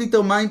 פי מאות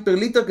ליטר מים פר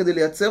ליטר כדי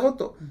לייצר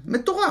אותו.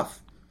 מטורף.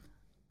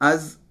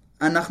 אז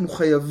אנחנו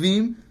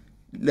חייבים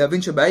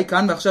להבין שהבעיה היא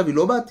כאן ועכשיו, היא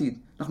לא בעתיד.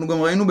 אנחנו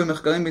גם ראינו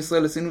במחקרים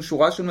בישראל, עשינו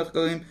שורה של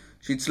מחקרים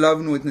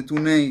שהצלבנו את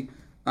נתוני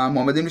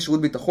המועמדים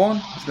לשירות ביטחון.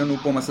 יש לנו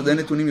פה מסדי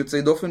נתונים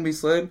יוצאי דופן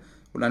בישראל,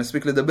 אולי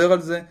נספיק לדבר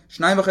על זה.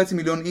 2.5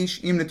 מיליון איש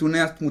עם נתוני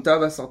התמותה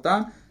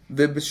והסרטן,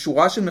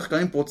 ובשורה של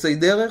מחקרים פורצי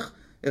דרך,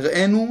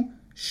 הראינו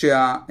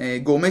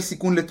שהגורמי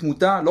סיכון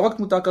לתמותה, לא רק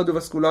תמותה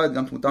קרדיו-וסקולרית,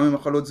 גם תמותה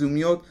ממחלות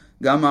זיהומיות,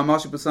 גם מאמר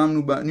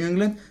שפרסמנו בניו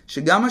אינגלנד,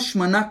 שגם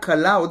השמנה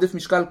קלה, עודף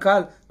משקל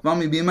קל, כבר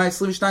מבימה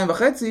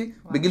 22.5,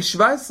 בגיל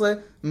 17,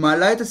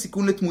 מעלה את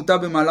הסיכון לתמותה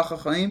במהלך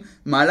החיים,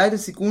 מעלה את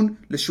הסיכון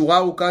לשורה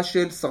ארוכה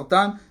של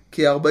סרטן,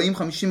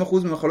 כ-40-50%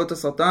 ממחלות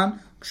הסרטן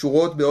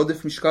קשורות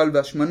בעודף משקל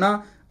והשמנה.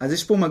 אז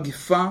יש פה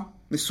מגיפה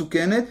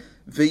מסוכנת,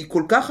 והיא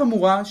כל כך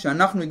אמורה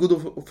שאנחנו, איגוד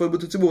רופאי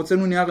בריאות הציבור,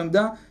 הוצאנו נייר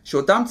עמדה,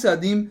 שאותם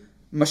צעדים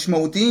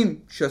משמעותיים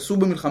שעשו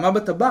במלחמה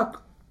בטבק,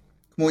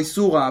 כמו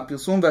איסור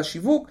הפרסום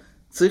והשיווק,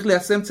 צריך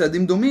ליישם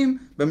צעדים דומים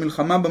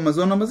במלחמה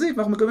במזון המזיק,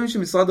 ואנחנו מקווים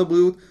שמשרד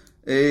הבריאות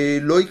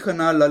לא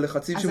ייכנע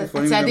ללחצים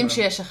שמופעלים. אז הצעדים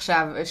שיש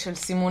עכשיו של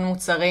סימון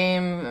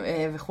מוצרים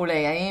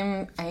וכולי,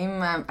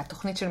 האם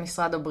התוכנית של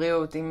משרד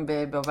הבריאות, אם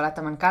בהובלת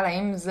המנכ"ל,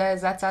 האם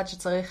זה הצעד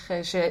שצריך,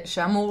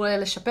 שאמור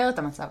לשפר את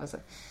המצב הזה?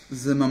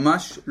 זה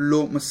ממש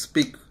לא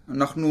מספיק.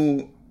 אנחנו,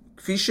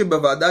 כפי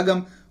שבוועדה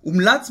גם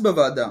הומלץ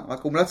בוועדה,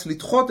 רק הומלץ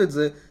לדחות את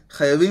זה,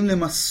 חייבים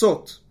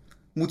למסות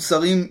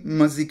מוצרים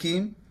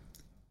מזיקים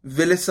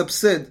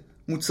ולסבסד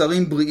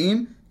מוצרים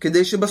בריאים,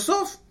 כדי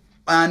שבסוף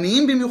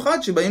העניים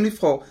במיוחד שבאים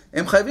לבחור,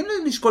 הם חייבים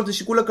לשקול את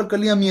השיקול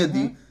הכלכלי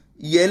המיידי,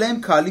 יהיה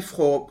להם קל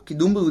לבחור,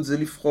 קידום בריאות זה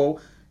לבחור,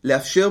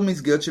 לאפשר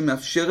מסגרת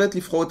שמאפשרת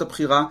לבחור את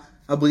הבחירה,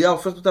 הבריאה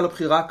הופכת אותה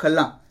לבחירה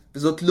הקלה,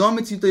 וזאת לא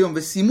המציאות היום,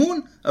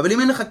 וסימון, אבל אם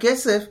אין לך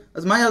כסף,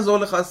 אז מה יעזור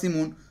לך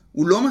הסימון?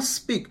 הוא לא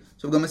מספיק.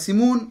 עכשיו גם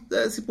הסימון,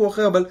 זה סיפור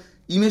אחר, אבל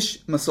אם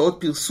יש מסעות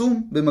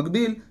פרסום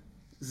במקביל,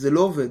 זה לא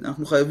עובד.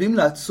 אנחנו חייבים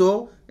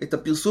לעצור את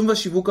הפרסום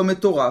והשיווק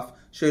המטורף,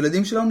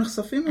 שהילדים שלנו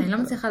נחשפים. אני לא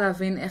מצליחה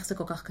להבין איך זה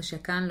כל כך קשה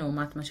כאן,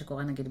 לעומת מה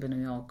שקורה נגיד בניו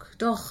יורק.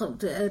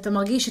 אתה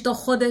מרגיש שתוך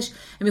חודש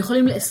הם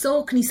יכולים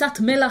לאסור כניסת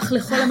מלח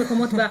לכל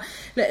המקומות,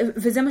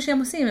 וזה מה שהם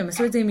עושים, הם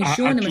עשו את זה עם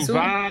אישון.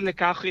 התשובה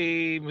לכך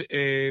היא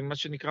מה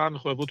שנקרא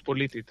מחויבות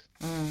פוליטית.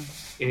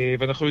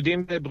 ואנחנו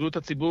יודעים בבריאות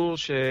הציבור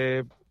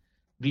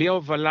שבלי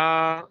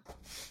ההובלה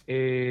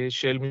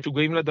של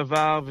משוגעים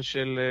לדבר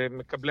ושל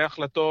מקבלי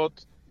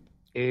החלטות,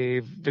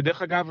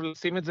 ודרך אגב,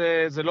 לשים את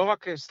זה, זה לא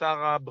רק שר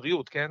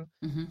הבריאות, כן?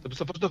 זה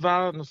בסופו של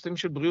דבר, נושאים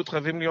של בריאות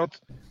חייבים להיות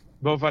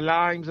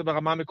בהובלה, אם זה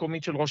ברמה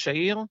המקומית של ראש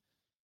העיר,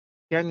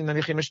 כן?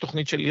 נניח אם יש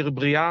תוכנית של עיר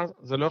בריאה,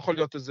 זה לא יכול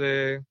להיות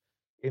איזה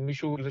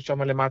מישהו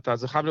שם למטה,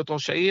 זה חייב להיות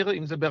ראש העיר,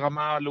 אם זה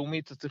ברמה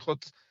לאומית, זה צריך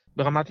להיות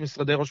ברמת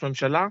משרדי ראש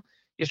ממשלה.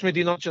 יש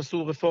מדינות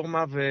שעשו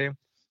רפורמה,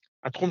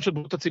 והתחום של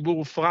בריאות הציבור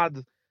הופרד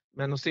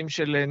מהנושאים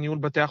של ניהול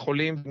בתי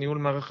החולים, ניהול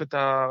מערכת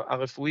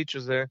הרפואית,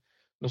 שזה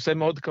נושא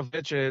מאוד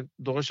כבד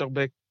שדורש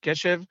הרבה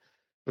קשב,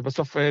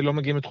 ובסוף לא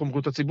מגיעים לתחום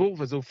בריאות הציבור,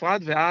 וזה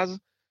הופרד, ואז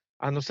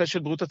הנושא של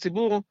בריאות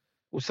הציבור,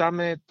 הוא שם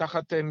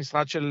תחת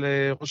משרד של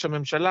ראש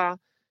הממשלה,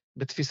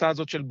 בתפיסה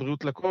הזאת של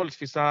בריאות לכל,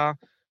 תפיסה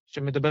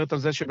שמדברת על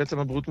זה שבעצם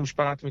הבריאות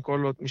מושפעת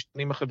מכל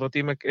המשתנים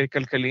החברתיים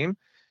הכלכליים,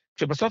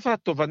 כשבסוף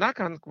התובנה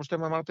כאן, כמו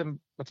שאתם אמרתם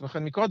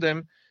בעצמכם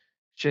מקודם,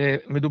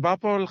 שמדובר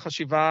פה על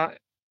חשיבה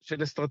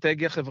של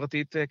אסטרטגיה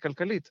חברתית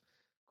כלכלית.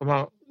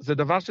 כלומר, זה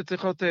דבר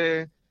שצריך להיות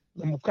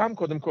ממוקם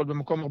קודם כל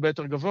במקום הרבה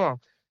יותר גבוה,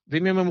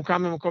 ואם יהיה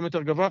ממוקם במקום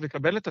יותר גבוה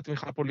ויקבל את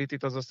התמיכה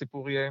הפוליטית, אז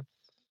הסיפור יהיה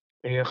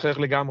אחר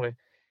לגמרי.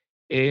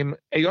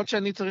 היות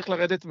שאני צריך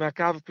לרדת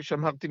מהקו, כפי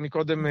שאמרתי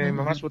מקודם,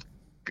 ממש עוד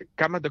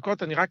כמה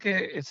דקות, אני רק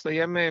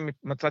אסיים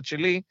מצד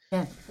שלי,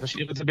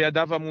 נשאיר את זה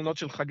בידיו האמונות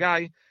של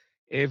חגי,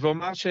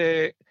 ואומר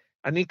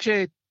שאני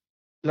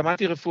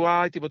כשלמדתי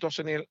רפואה, הייתי בטוח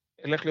שאני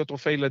אלך להיות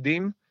רופא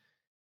ילדים,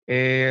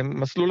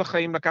 מסלול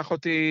החיים לקח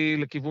אותי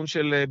לכיוון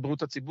של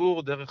בריאות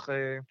הציבור, דרך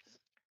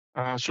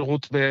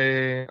השירות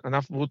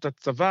בענף בריאות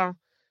הצבא.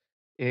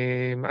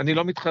 אני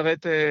לא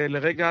מתחרט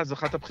לרגע, זו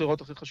אחת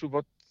הבחירות הכי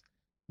חשובות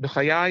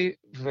בחיי,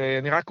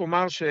 ואני רק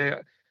אומר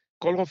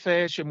שכל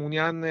רופא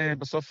שמעוניין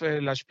בסוף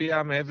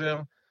להשפיע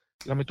מעבר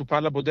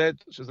למטופל הבודד,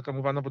 שזה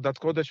כמובן עבודת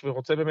קודש,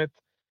 ורוצה באמת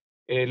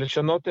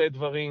לשנות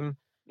דברים,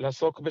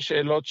 לעסוק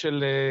בשאלות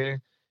של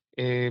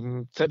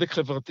צדק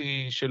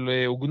חברתי, של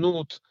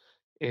הוגנות,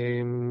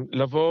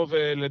 לבוא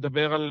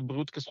ולדבר על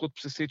בריאות כזכות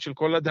בסיסית של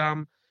כל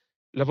אדם,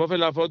 לבוא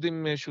ולעבוד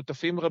עם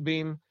שותפים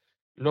רבים,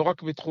 לא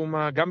רק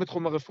גם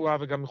בתחום הרפואה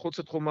וגם מחוץ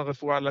לתחום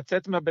הרפואה,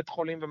 לצאת מהבית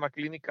חולים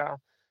ומהקליניקה,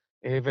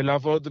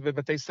 ולעבוד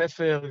בבתי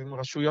ספר עם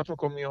רשויות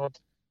מקומיות,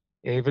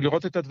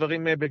 ולראות את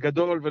הדברים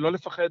בגדול, ולא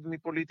לפחד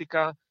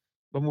מפוליטיקה,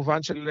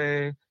 במובן של,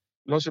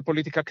 לא של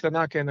פוליטיקה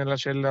קטנה, כן, אלא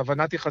של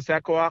הבנת יחסי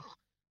הכוח,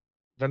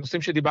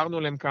 והנושאים שדיברנו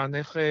עליהם כאן,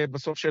 איך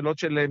בסוף שאלות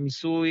של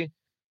מיסוי,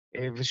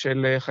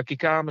 ושל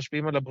חקיקה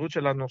משפיעים על הבריאות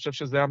שלנו, אני חושב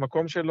שזה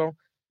המקום שלו,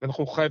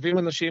 ואנחנו חייבים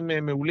אנשים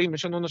מעולים,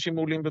 יש לנו אנשים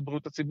מעולים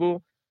בבריאות הציבור,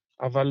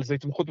 אבל זו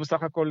התמחות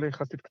בסך הכל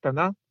יחסית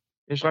קטנה,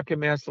 יש רק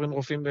 120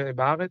 רופאים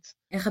בארץ.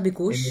 איך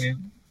הביקוש?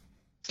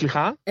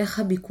 סליחה? איך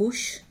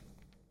הביקוש?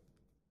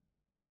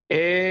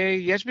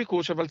 יש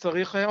ביקוש, אבל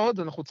צריך עוד.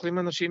 אנחנו צריכים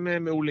אנשים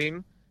מעולים,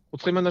 אנחנו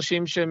צריכים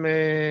אנשים שהם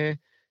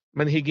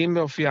מנהיגים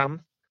באופיים,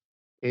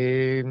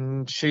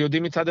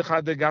 שיודעים מצד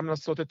אחד גם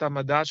לעשות את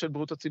המדע של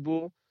בריאות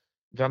הציבור,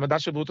 והמדע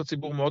של בריאות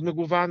הציבור מאוד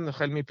מגוון,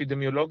 החל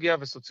מאפידמיולוגיה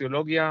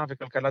וסוציולוגיה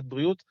וכלכלת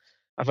בריאות,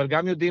 אבל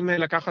גם יודעים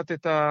לקחת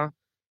את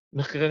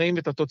המחקרים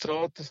ואת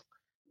התוצאות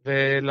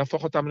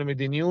ולהפוך אותם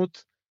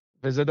למדיניות,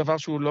 וזה דבר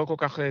שהוא לא כל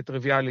כך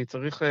טריוויאלי.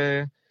 צריך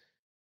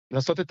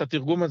לעשות את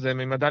התרגום הזה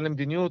ממדע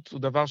למדיניות, הוא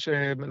דבר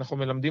שאנחנו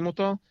מלמדים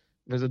אותו,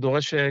 וזה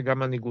דורש גם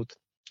מנהיגות.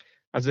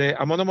 אז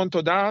המון המון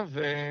תודה.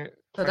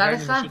 תודה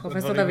לך,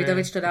 פרופסור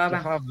דוידוביץ', תודה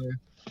רבה.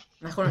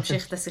 אנחנו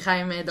נמשיך את השיחה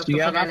עם דוקטור חגי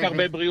לוי. שיהיה רק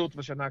הרבה בריאות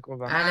בשנה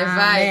הקרובה.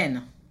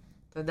 הלוואי.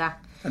 תודה.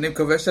 אני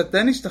מקווה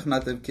שאתן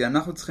השתכנעתם, כי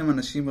אנחנו צריכים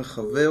אנשים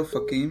רחבי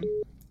אופקים,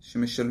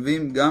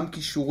 שמשלבים גם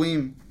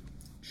כישורים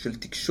של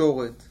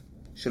תקשורת,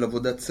 של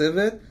עבודת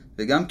צוות,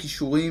 וגם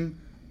כישורים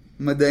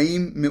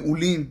מדעיים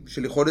מעולים,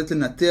 של יכולת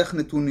לנתח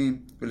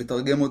נתונים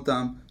ולתרגם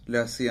אותם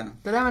לעשייה.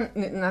 אתה יודע,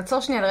 נעצור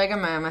שנייה לרגע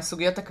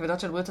מהסוגיות הכבדות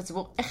של בריאות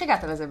הציבור. איך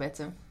הגעת לזה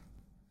בעצם?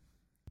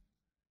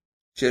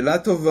 שאלה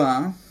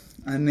טובה.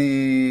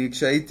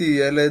 כשהייתי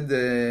ילד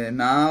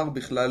נער,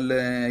 בכלל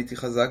הייתי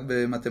חזק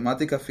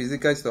במתמטיקה,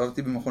 פיזיקה,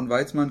 הסתובבתי במכון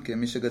ויצמן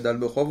כמי שגדל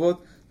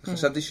ברחובות,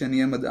 וחשבתי שאני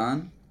אהיה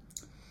מדען,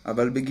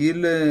 אבל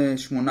בגיל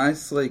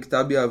 18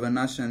 הכתה בי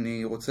ההבנה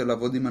שאני רוצה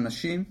לעבוד עם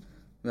אנשים,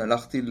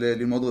 והלכתי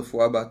ללמוד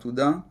רפואה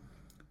בעתודה,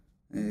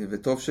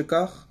 וטוב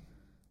שכך,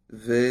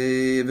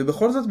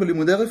 ובכל זאת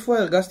בלימודי רפואה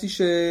הרגשתי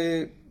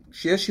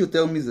שיש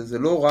יותר מזה, זה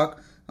לא רק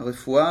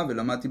הרפואה,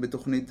 ולמדתי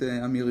בתוכנית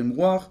אמיר עם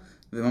רוח,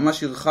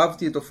 וממש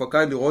הרחבתי את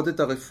אופקיי לראות את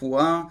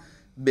הרפואה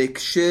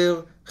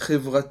בהקשר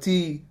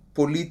חברתי,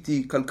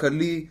 פוליטי,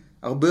 כלכלי,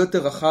 הרבה יותר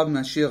רחב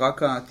מאשר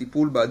רק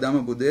הטיפול באדם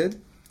הבודד,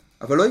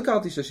 אבל לא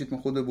הכרתי שיש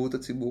התמחות בבריאות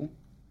הציבור.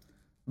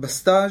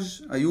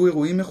 בסטאז' היו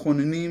אירועים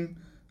מכוננים,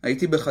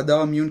 הייתי בחדר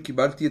המיון,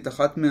 קיבלתי את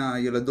אחת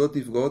מהילדות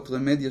נפגעות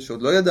רמדיה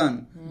שעוד לא ידענו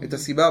את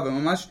הסיבה,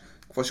 וממש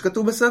כמו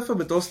שכתוב בספר,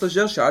 בתור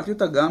סטאז'ר, שאלתי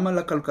אותה גם על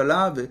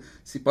הכלכלה,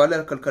 וסיפרה לי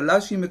על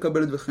הכלכלה שהיא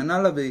מקבלת וכן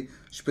הלאה, והיא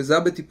אשפזה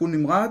בטיפול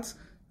נמרץ,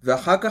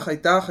 ואחר כך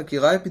הייתה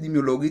חקירה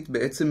אפידמיולוגית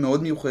בעצם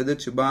מאוד מיוחדת,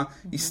 שבה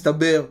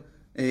הסתבר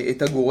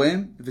את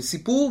הגורם,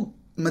 וסיפור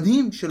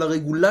מדהים של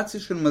הרגולציה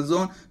של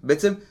מזון,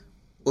 בעצם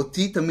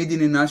אותי תמיד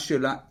עניינה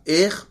שאלה,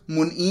 איך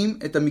מונעים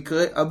את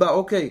המקרה הבא?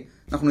 אוקיי,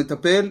 אנחנו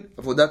נטפל,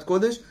 עבודת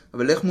קודש,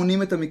 אבל איך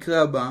מונעים את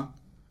המקרה הבא?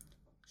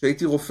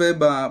 כשהייתי רופא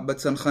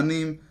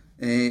בצנחנים,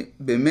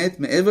 באמת,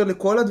 מעבר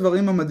לכל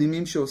הדברים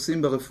המדהימים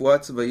שעושים ברפואה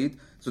הצבאית,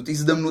 זאת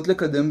הזדמנות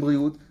לקדם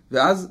בריאות,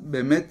 ואז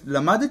באמת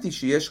למדתי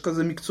שיש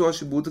כזה מקצוע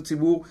של בריאות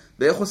הציבור,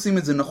 ואיך עושים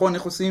את זה נכון,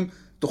 איך עושים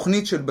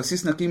תוכנית של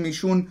בסיס נקי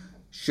מעישון,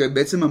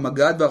 שבעצם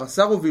המג"ד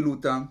והרס"ר הובילו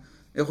אותם,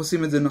 איך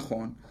עושים את זה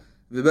נכון.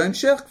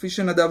 ובהמשך, כפי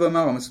שנדב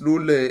אמר,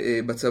 המסלול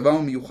בצבא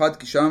הוא מיוחד,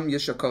 כי שם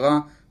יש הכרה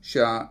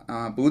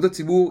שהבריאות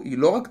הציבור היא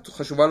לא רק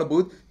חשובה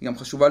לבריאות, היא גם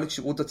חשובה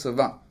לכשירות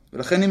הצבא.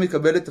 ולכן היא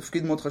מקבלת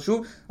תפקיד מאוד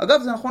חשוב.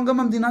 אגב, זה נכון גם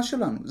במדינה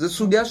שלנו. זה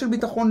סוגיה של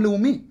ביטחון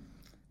לאומי.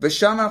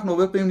 ושם אנחנו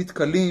הרבה פעמים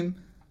נתקלים.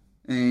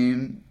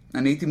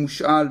 אני הייתי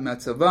מושאל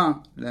מהצבא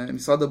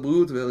למשרד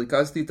הבריאות,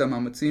 וריכזתי את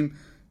המאמצים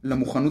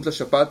למוכנות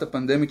לשפעת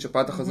הפנדמית,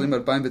 שפעת החזירים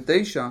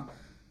ב-2009,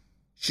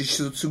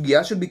 שזאת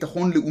סוגיה של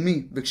ביטחון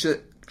לאומי.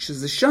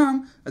 וכשזה שם,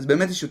 אז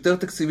באמת יש יותר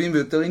תקציבים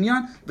ויותר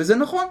עניין, וזה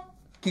נכון.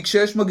 כי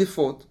כשיש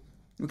מגפות,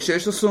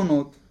 וכשיש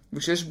אסונות,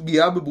 וכשיש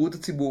פגיעה בבריאות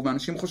הציבור,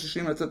 ואנשים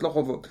חוששים לצאת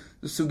לרחובות,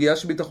 זו סוגיה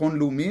של ביטחון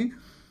לאומי.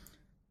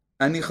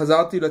 אני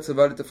חזרתי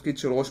לצבא לתפקיד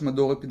של ראש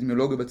מדור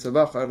אפידמיולוגיה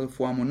בצבא, חייל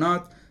רפואה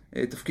מונעת,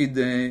 תפקיד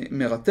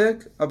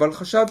מרתק, אבל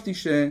חשבתי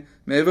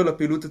שמעבר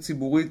לפעילות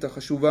הציבורית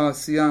החשובה,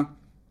 העשייה,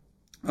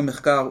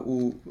 המחקר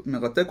הוא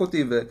מרתק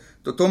אותי,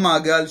 ואת אותו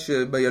מעגל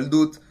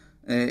שבילדות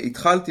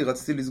התחלתי,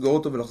 רציתי לסגור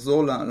אותו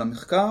ולחזור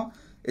למחקר.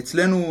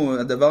 אצלנו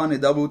הדבר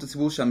הנהדר בבריאות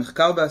הציבור,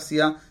 שהמחקר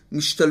והעשייה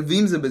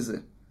משתלבים זה בזה.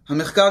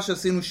 המחקר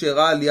שעשינו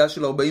שהראה עלייה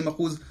של 40%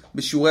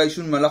 בשיעורי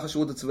העישון במהלך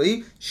השירות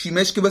הצבאי,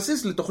 שימש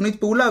כבסיס לתוכנית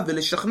פעולה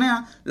ולשכנע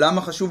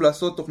למה חשוב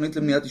לעשות תוכנית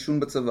למניעת עישון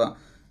בצבא.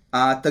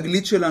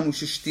 התגלית שלנו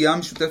ששתייה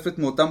משותפת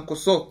מאותם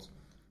כוסות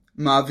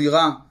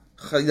מעבירה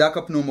חיידק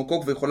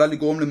הפנאומוקוק ויכולה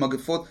לגרום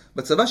למגפות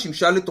בצבא,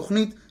 שימשה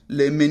לתוכנית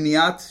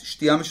למניעת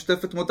שתייה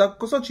משותפת מאותם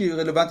כוסות שהיא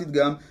רלוונטית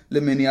גם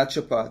למניעת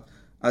שפעת.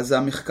 אז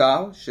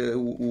המחקר,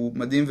 שהוא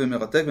מדהים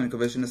ומרתק, ואני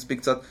מקווה שנספיק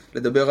קצת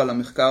לדבר על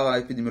המחקר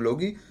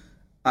האפידמיולוגי,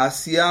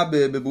 העשייה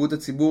בבריאות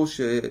הציבור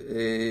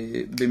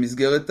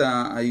שבמסגרת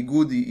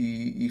האיגוד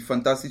היא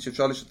פנטסטית,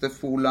 שאפשר לשתף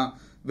פעולה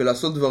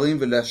ולעשות דברים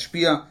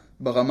ולהשפיע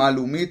ברמה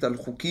הלאומית על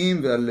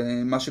חוקים ועל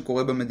מה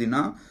שקורה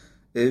במדינה.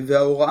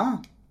 וההוראה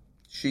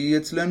שהיא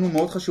אצלנו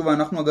מאוד חשובה,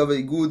 אנחנו אגב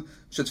האיגוד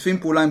משתפים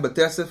פעולה עם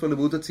בתי הספר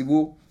לבריאות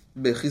הציבור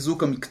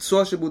בחיזוק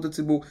המקצוע של בריאות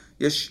הציבור.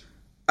 יש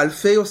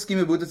אלפי עוסקים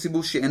בבריאות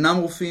הציבור שאינם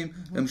רופאים,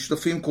 הם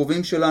שותפים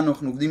קרובים שלנו,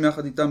 אנחנו עובדים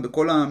יחד איתם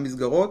בכל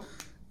המסגרות,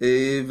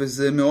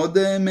 וזה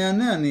מאוד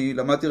מענה. אני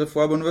למדתי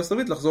רפואה באוניברסיטה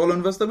העברית, לחזור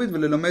לאוניברסיטה העברית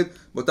וללמד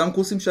באותם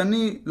קורסים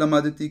שאני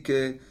למדתי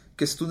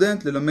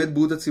כסטודנט ללמד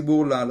בריאות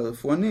הציבור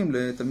לרפואנים,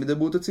 לתלמידי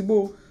בריאות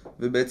הציבור,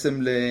 ובעצם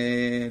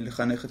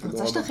לחנך את הדור הבא.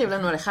 רוצה שתרחיב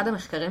לנו על אחד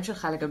המחקרים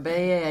שלך לגבי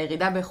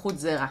הירידה באיכות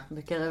זרע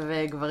בקרב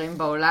גברים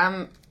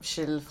בעולם,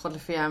 שלפחות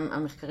לפי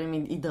המחקרים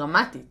היא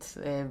דרמטית.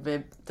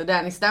 ואתה יודע,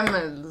 אני סתם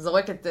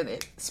זורקת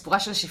סיפורה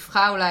של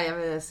שפחה אולי,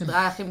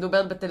 הסדרה הכי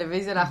מדוברת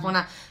בטלוויזיה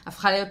לאחרונה,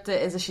 הפכה להיות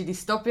איזושהי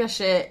דיסטופיה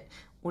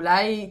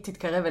שאולי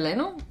תתקרב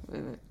אלינו,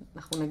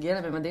 אנחנו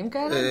נגיע לממדים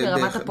כאלה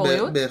ברמת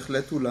הפוריות?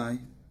 בהחלט אולי.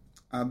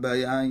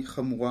 הבעיה היא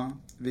חמורה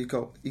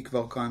והיא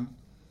כבר כאן.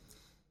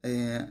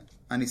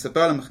 אני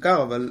אספר על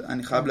המחקר, אבל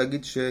אני חייב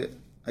להגיד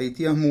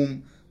שהייתי המום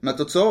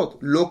מהתוצאות.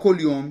 לא כל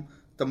יום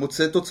אתה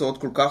מוצא תוצאות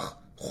כל כך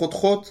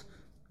חותכות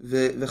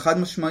וחד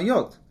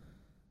משמעיות.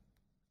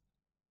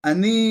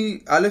 אני,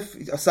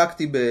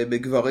 עסקתי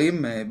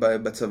בגברים,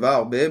 בצבא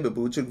הרבה,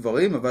 בבריאות של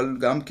גברים, אבל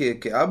גם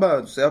כאבא,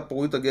 נושא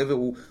הפוריות הגבר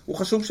הוא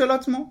חשוב של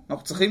עצמו.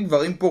 אנחנו צריכים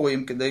גברים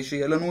פוריים כדי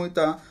שיהיה לנו את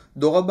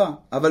הדור הבא.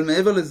 אבל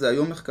מעבר לזה,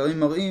 היום מחקרים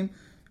מראים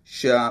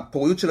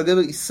שהפוריות של הגבר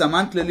היא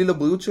סמן כללי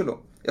לבריאות שלו.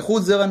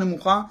 איכות זרע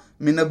נמוכה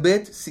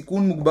מנבט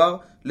סיכון מוגבר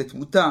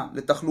לתמותה,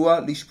 לתחלואה,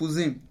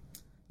 לאשפוזים.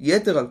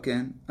 יתר על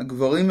כן,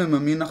 הגברים הם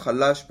המין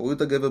החלש,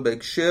 פוריות הגבר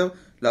בהקשר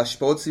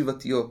להשפעות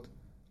סביבתיות.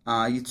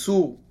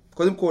 הייצור,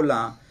 קודם כל,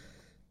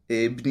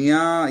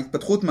 הבנייה,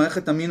 התפתחות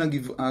מערכת המין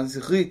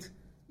הזכרית,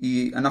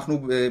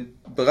 אנחנו,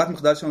 ברירת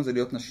מחדל שלנו זה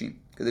להיות נשים.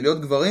 כדי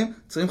להיות גברים,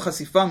 צריכים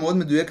חשיפה מאוד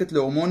מדויקת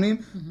להורמונים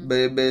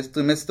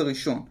בטרימסטר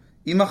ראשון.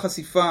 אם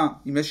החשיפה,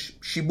 אם יש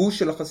שיבוש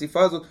של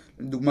החשיפה הזאת,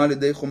 לדוגמה על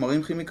ידי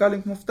חומרים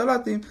כימיקליים כמו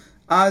פטלטים,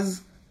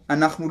 אז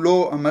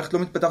המערכת לא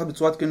מתפתחת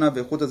בצורה תקינה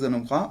ואיכות הזרע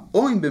נמוכה,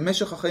 או אם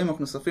במשך החיים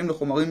אנחנו נספים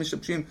לחומרים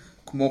משבשים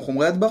כמו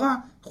חומרי הדברה,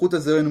 איכות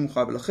הזרע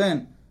נמוכה. ולכן,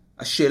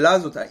 השאלה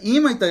הזאת,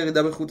 האם הייתה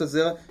ירידה באיכות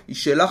הזרע, היא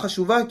שאלה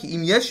חשובה, כי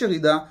אם יש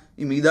ירידה,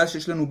 היא מעידה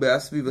שיש לנו בעיה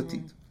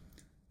סביבתית.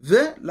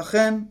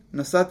 ולכן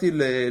נסעתי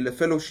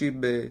לפלושיפ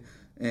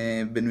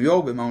בניו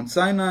יורק, במאונט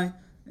סיני,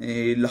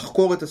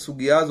 לחקור את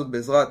הסוגיה הזאת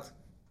בעזרת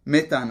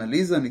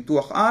מטה-אנליזה,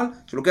 ניתוח על,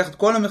 שלוקח את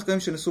כל המחקרים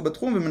שנעשו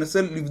בתחום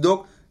ומנסה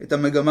לבדוק את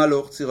המגמה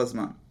לאורך ציר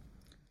הזמן.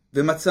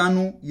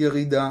 ומצאנו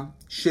ירידה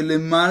של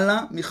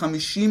למעלה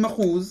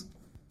מ-50%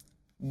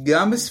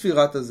 גם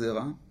בספירת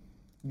הזרע,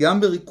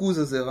 גם בריכוז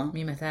הזרע.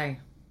 ממתי?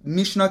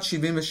 משנת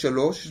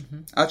 73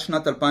 עד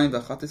שנת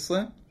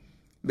 2011,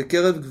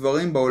 בקרב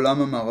גברים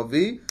בעולם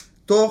המערבי,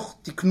 תוך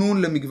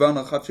תקנון למגוון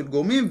רחב של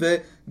גורמים,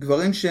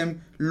 וגברים שהם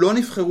לא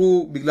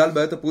נבחרו בגלל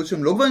בעיית הפוריות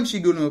שהם, לא גברים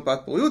שהגיעו למרפאת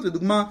פוריות,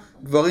 לדוגמה,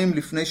 גברים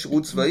לפני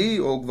שירות צבאי,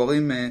 או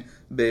גברים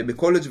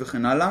בקולג'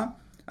 וכן הלאה.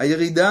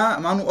 הירידה,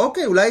 אמרנו,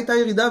 אוקיי, אולי הייתה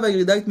ירידה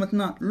והירידה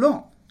התמתנה. לא.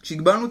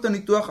 כשהגבלנו את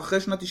הניתוח אחרי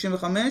שנת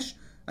 95,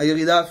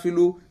 הירידה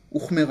אפילו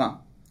הוחמרה.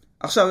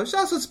 עכשיו,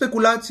 אפשר לעשות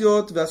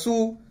ספקולציות,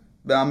 ועשו,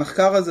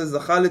 והמחקר הזה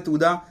זכה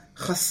לתעודה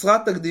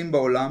חסרת תקדים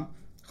בעולם,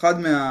 אחד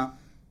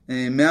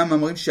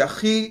מהמאמרים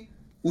שהכי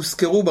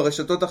הוזכרו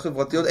ברשתות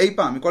החברתיות אי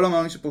פעם, מכל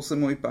המאמרים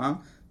שפורסמו אי פעם,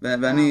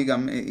 ואני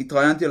גם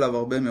התראיינתי עליו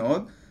הרבה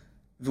מאוד,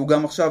 והוא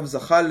גם עכשיו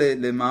זכה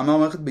למאמר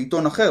מערכת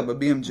בעיתון אחר,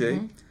 ב-BMJ,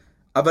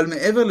 אבל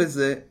מעבר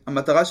לזה,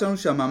 המטרה שלנו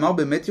שהמאמר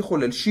באמת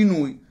יחולל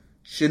שינוי,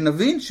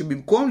 שנבין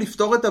שבמקום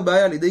לפתור את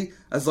הבעיה על ידי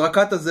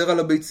הזרקת הזרע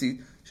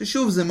לביצית,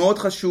 ששוב זה מאוד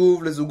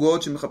חשוב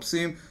לזוגות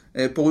שמחפשים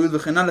פוריות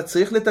וכן הלאה,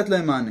 צריך לתת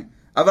להם מענה,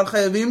 אבל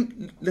חייבים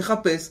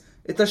לחפש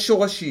את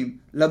השורשים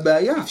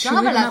לבעיה. אפשר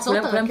אבל לעצור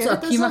את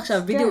הרכבת הזאת?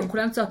 עכשיו, בדיוק,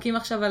 כולם צועקים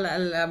עכשיו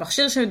על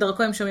המכשיר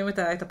שדרכו הם שומעים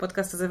את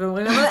הפודקאסט הזה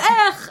ואומרים,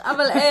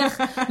 אבל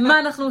איך, מה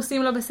אנחנו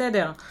עושים לא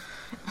בסדר?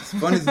 אז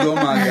בוא נסגור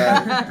מעגל,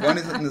 בוא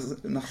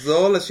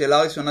נחזור לשאלה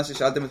הראשונה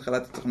ששאלתם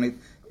בתחילת התוכנית.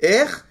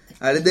 איך?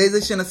 על ידי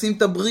זה שנשים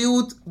את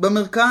הבריאות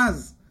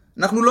במרכז.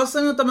 אנחנו לא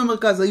שמים אותה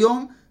במרכז.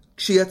 היום,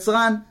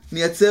 כשיצרן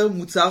מייצר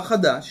מוצר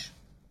חדש,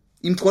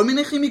 עם כל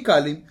מיני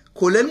כימיקלים,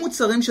 כולל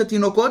מוצרים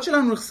שהתינוקות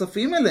שלנו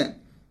נחשפים אליהם,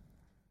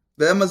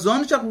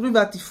 והמזון שאנחנו אוכלים,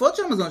 והעטיפות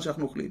של המזון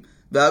שאנחנו אוכלים,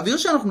 והאוויר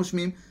שאנחנו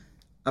נושמים,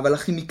 אבל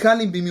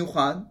הכימיקלים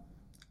במיוחד,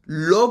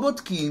 לא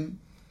בודקים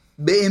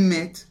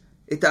באמת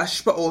את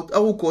ההשפעות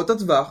ארוכות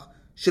הטווח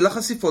של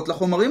החשיפות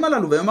לחומרים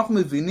הללו. והיום אנחנו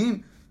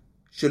מבינים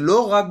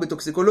שלא רק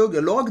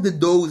בטוקסיקולוגיה, לא רק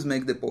the dose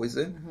make the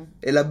poison,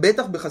 אלא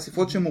בטח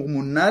בחשיפות שהן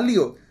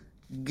הורמונליות,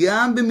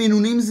 גם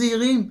במינונים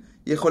זהירים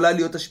יכולה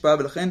להיות השפעה,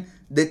 ולכן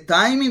the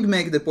timing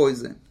make the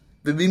poison.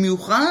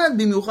 ובמיוחד,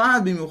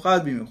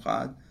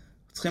 במיוחד,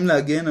 צריכים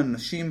להגן על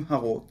נשים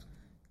הרות,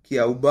 כי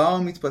העובר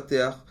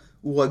המתפתח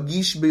הוא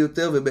רגיש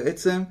ביותר,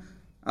 ובעצם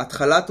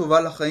ההתחלה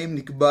טובה לחיים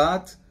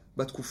נקבעת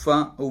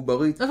בתקופה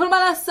העוברית. אבל מה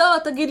לעשות?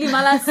 תגיד לי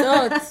מה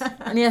לעשות.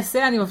 אני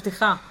אעשה, אני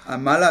מבטיחה.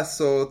 מה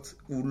לעשות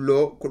הוא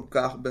לא כל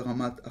כך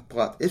ברמת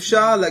הפרט.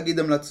 אפשר להגיד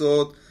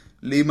המלצות,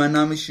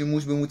 להימנע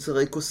משימוש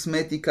במוצרי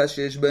קוסמטיקה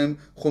שיש בהם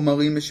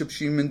חומרים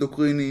משבשים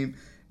אנדוקריניים,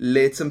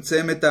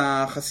 לצמצם את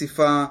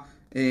החשיפה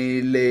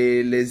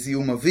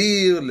לזיהום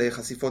אוויר,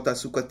 לחשיפות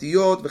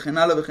תעסוקתיות וכן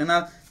הלאה וכן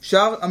הלאה.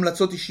 אפשר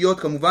המלצות אישיות,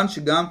 כמובן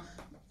שגם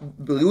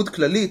בריאות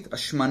כללית,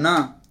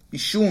 השמנה,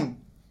 עישון,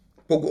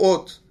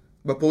 פוגעות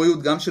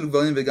בפוריות גם של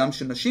גברים וגם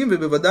של נשים,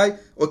 ובוודאי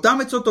אותם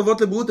עצות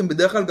טובות לבריאות הן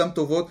בדרך כלל גם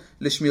טובות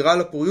לשמירה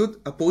על הפוריות.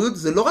 הפוריות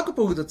זה לא רק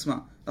הפוריות עצמה.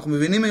 אנחנו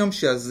מבינים היום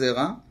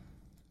שהזרע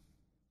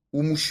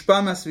הוא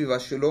מושפע מהסביבה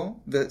שלו,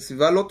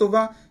 וסביבה לא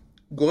טובה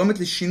גורמת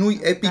לשינוי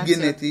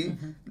אפי-גנטי,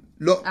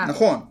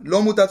 נכון,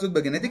 לא מוטציות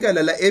בגנטיקה,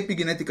 אלא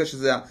לאפי-גנטיקה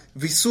שזה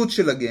הוויסות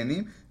של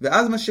הגנים,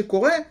 ואז מה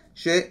שקורה,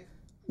 שהוא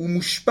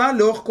מושפע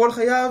לאורך כל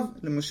חייו,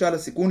 למשל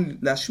הסיכון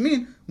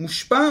להשמין,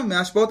 מושפע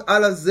מההשפעות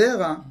על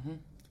הזרע,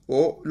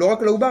 או לא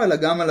רק על העובר, אלא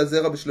גם על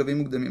הזרע בשלבים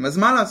מוקדמים. אז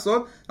מה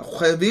לעשות? אנחנו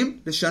חייבים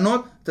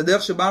לשנות את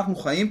הדרך שבה אנחנו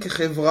חיים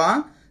כחברה,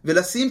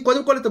 ולשים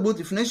קודם כל את הבריאות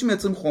לפני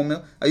שמייצרים חומר,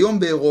 היום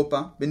באירופה,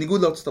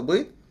 בניגוד לארצות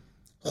הברית,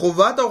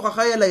 חובת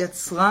ההוכחה היא על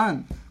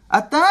היצרן.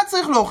 אתה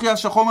צריך להוכיח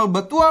שהחומר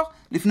בטוח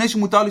לפני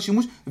שמותר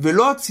לשימוש,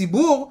 ולא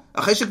הציבור,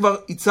 אחרי שכבר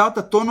ייצרת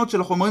טונות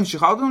של החומרים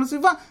ושחררת אותם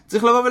לסביבה,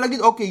 צריך לבוא ולהגיד,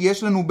 אוקיי,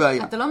 יש לנו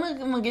בעיה. אתה לא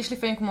מרגיש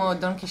לפעמים כמו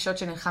דון קישוט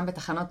שנלחם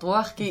בתחנות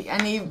רוח? כי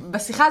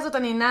בשיחה הזאת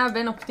אני נעה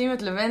בין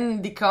אופטימיות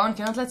לבין דיכאון,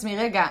 כי אני אומרת לעצמי,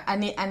 רגע,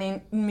 אני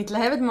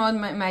מתלהבת מאוד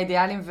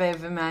מהאידיאלים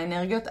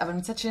ומהאנרגיות, אבל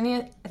מצד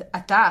שני,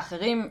 אתה,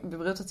 אחרים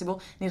בבריאות הציבור,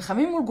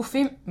 נלחמים מול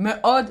גופים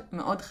מאוד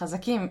מאוד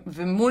חזקים,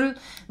 ומול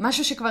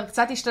משהו שכבר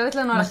קצת השתלט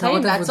לנו על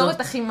החיים, לעצור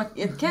את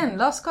כן,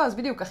 לא אסקוז,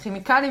 בדיוק,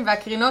 הכימיקלים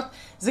והקרינות,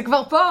 זה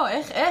כבר פה,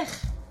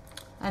 איך?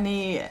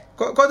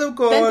 קודם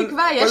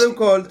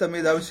כל,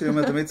 תמיד אבא שלי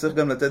אומר, תמיד צריך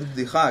גם לתת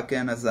בדיחה,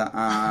 כן? אז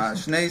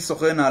שני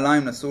סוחרי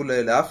נעליים נסעו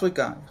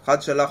לאפריקה,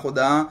 אחד שלח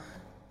הודעה,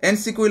 אין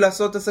סיכוי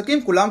לעשות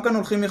עסקים, כולם כאן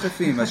הולכים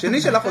יחפים.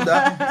 השני שלח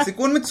הודעה,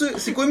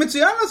 סיכוי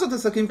מצוין לעשות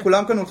עסקים,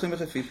 כולם כאן הולכים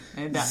יחפים.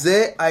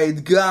 זה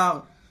האתגר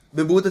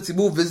בבריאות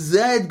הציבור,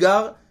 וזה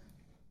האתגר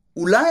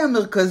אולי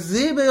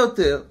המרכזי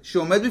ביותר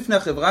שעומד בפני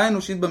החברה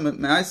האנושית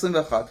במאה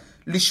ה-21,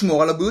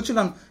 לשמור על הבריאות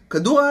שלנו.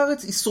 כדור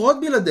הארץ ישרוד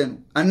בלעדינו.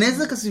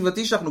 הנזק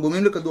הסביבתי שאנחנו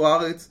גורמים לכדור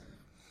הארץ,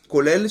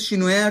 כולל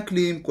שינויי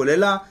האקלים,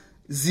 כולל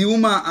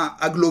הזיהום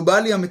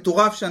הגלובלי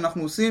המטורף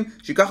שאנחנו עושים,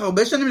 שיקח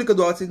הרבה שנים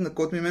לכדור הארץ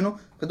להתנקות ממנו,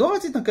 כדור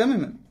הארץ יתנקה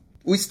ממנו.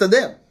 הוא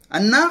יסתדר.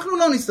 אנחנו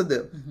לא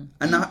נסתדר.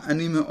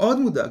 אני מאוד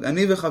מודאג.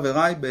 אני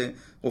וחבריי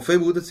ברופאי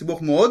בריאות הציבור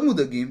מאוד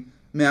מודאגים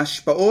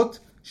מההשפעות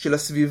של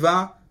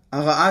הסביבה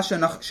הרעה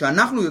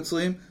שאנחנו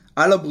יוצרים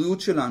על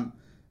הבריאות שלנו.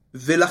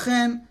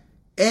 ולכן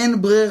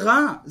אין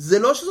ברירה. זה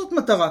לא שזאת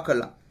מטרה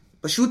קלה.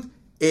 פשוט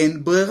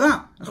אין ברירה.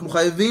 אנחנו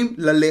חייבים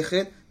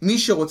ללכת, מי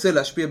שרוצה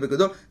להשפיע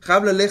בגדול,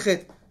 חייב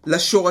ללכת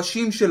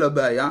לשורשים של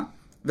הבעיה,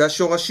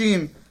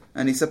 והשורשים,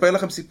 אני אספר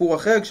לכם סיפור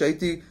אחר,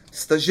 כשהייתי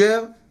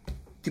סטאז'ר,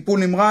 טיפול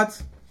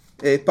נמרץ,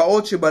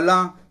 פעוט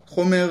שבלה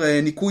חומר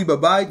ניקוי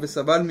בבית,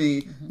 וסבל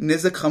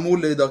מנזק חמור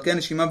לדרכי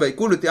הנשימה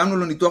והעיכול, ותיאמנו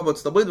לו ניתוח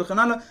בארצות הברית וכן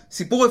הלאה,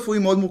 סיפור רפואי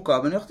מאוד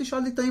מורכב. אני הלכתי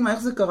שאלתי את האמא, איך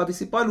זה קרה? והיא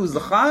סיפרה לי, הוא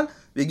זחל,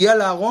 והגיע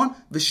לארון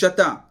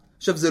ושתה.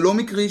 עכשיו, זה לא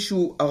מקרי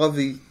שהוא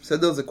ערבי,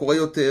 בסדר? זה קורה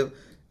יותר.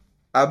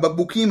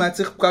 הבקבוקים היה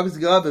צריך חוקה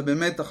בסגירה,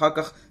 ובאמת אחר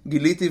כך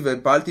גיליתי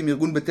ופעלתי עם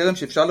ארגון בטרם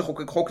שאפשר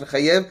לחוקק חוק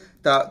לחייב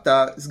את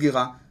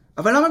הסגירה.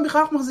 אבל למה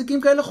בכלל אנחנו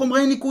מחזיקים כאלה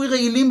חומרי ניקוי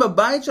רעילים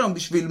בבית שלנו?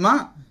 בשביל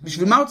מה?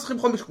 בשביל מה אנחנו צריכים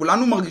חומר?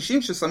 כולנו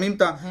מרגישים ששמים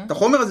את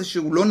החומר הזה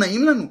שהוא לא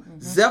נעים לנו.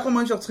 זה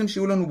החומרים שאנחנו צריכים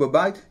שיהיו לנו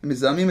בבית, הם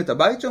מזהמים את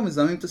הבית שלנו,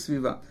 מזהמים את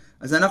הסביבה.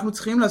 אז אנחנו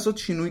צריכים לעשות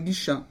שינוי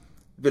גישה,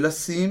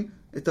 ולשים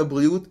את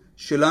הבריאות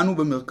שלנו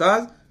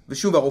במרכז,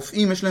 ושוב,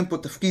 הרופאים יש להם פה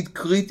תפקיד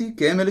קריטי,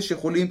 כי הם אלה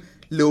שיכולים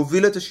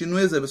להוביל את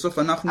השינוי הזה, בסוף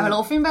אנחנו... אבל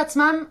הרופאים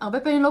בעצמם הרבה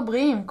פעמים לא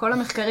בריאים. כל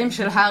המחקרים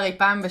של הרי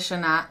פעם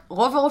בשנה,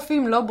 רוב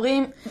הרופאים לא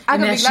בריאים.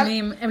 הם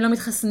מעשנים, הם לא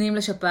מתחסנים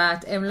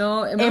לשפעת, הם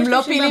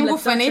לא פעילים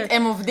גופנית,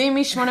 הם עובדים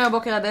מ-8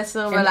 בבוקר עד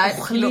 10 בלילה. הם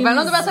אוכלים ואני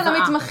לא מדברת על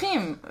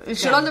המתמחים.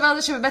 שלא לדבר על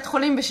זה שבבית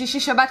חולים בשישי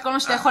שבת, כל מה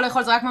שאתה יכול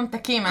לאכול זה רק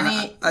ממתקים.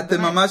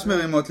 אתם ממש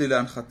מרימות לי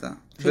להנחתה.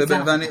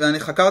 ואני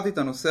חקרתי את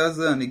הנושא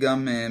הזה, אני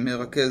גם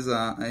מרכז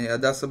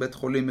הדסה בית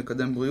חולים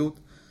מקדם בריאות,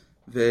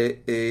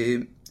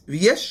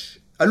 ויש...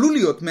 עלול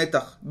להיות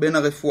מתח בין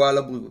הרפואה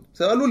לבריאות.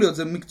 זה עלול להיות,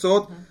 זה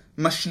מקצועות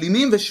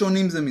משלימים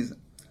ושונים זה מזה.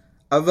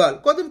 אבל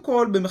קודם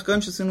כל,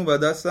 במחקרים שעשינו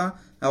בהדסה,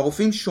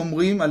 הרופאים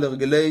שומרים על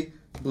הרגלי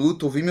בריאות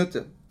טובים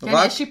יותר. כן,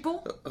 יש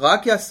שיפור?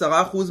 רק כ10%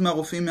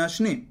 מהרופאים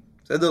מעשנים.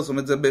 בסדר? זאת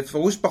אומרת, זה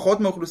בפירוש פחות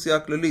מהאוכלוסייה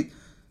הכללית.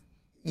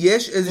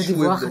 יש איזשהו...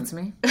 זה דיווח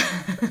עצמי?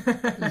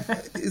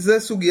 זה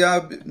סוגיה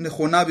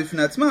נכונה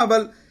בפני עצמה,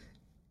 אבל...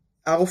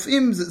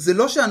 הרופאים, זה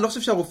לא שאני לא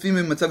חושב שהרופאים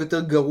הם במצב יותר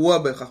גרוע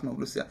בהכרח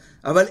מהאוכלוסייה,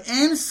 אבל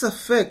אין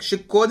ספק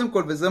שקודם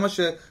כל, וזה מה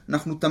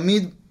שאנחנו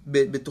תמיד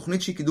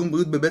בתוכנית של קידום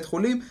בריאות בבית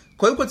חולים,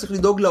 קודם כל צריך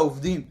לדאוג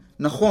לעובדים.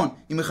 נכון,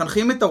 אם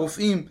מחנכים את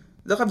הרופאים,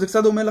 דרך אגב זה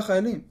קצת דומה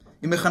לחיילים,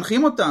 אם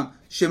מחנכים אותם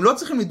שהם לא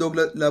צריכים לדאוג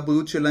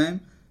לבריאות שלהם,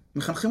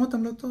 מחנכים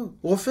אותם לא טוב.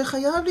 רופא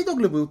חייב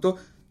לדאוג לבריאותו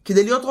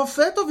כדי להיות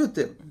רופא טוב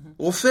יותר.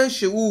 רופא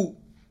שהוא,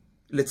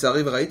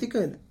 לצערי וראיתי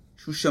כאלה,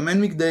 שהוא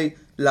שמן מכדי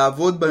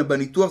לעבוד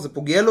בניתוח, זה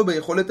פוגע לו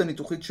ביכולת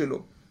הניתוחית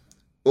שלו.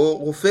 או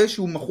רופא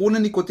שהוא מכור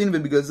לניקוטין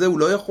ובגלל זה הוא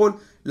לא יכול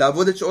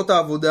לעבוד את שעות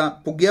העבודה,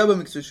 פוגע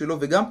במקצוע שלו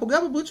וגם פוגע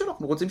בבריאות שלו.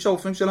 אנחנו רוצים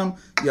שהרופאים שלנו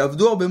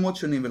יעבדו הרבה מאוד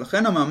שנים,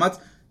 ולכן המאמץ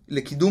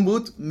לקידום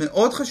בריאות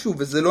מאוד חשוב,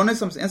 וזה לא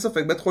נעשה, אין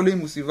ספק, בית חולים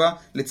הוא סביבה,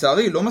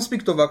 לצערי, לא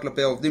מספיק טובה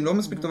כלפי העובדים, לא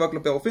מספיק טובה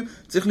כלפי הרופאים,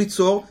 צריך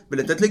ליצור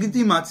ולתת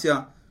לגיטימציה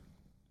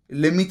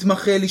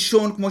למתמחה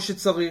לישון כמו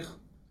שצריך,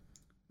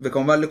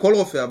 וכמובן לכל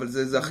רופא, אבל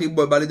זה הכי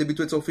בא לידי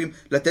ביטוי אצל רופאים,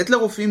 לתת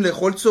לרופאים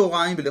לאכול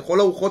צהריים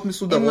ולאכול ארוחות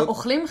מסודרות. הם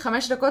אוכלים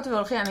 5 דקות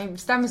והולכים, אני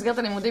סתם מסגרת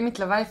הלימודים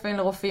מתלווה לפעמים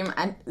לרופאים,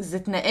 זה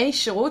תנאי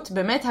שירות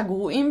באמת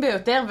הגרועים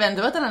ביותר, ואני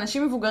מדברת על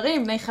אנשים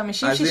מבוגרים, בני 50-60,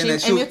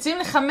 הם יוצאים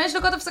ל5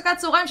 דקות הפסקת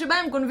צהריים שבה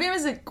הם גונבים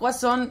איזה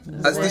קרואסון.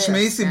 אז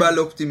תשמעי סיבה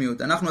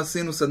לאופטימיות. אנחנו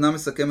עשינו סדנה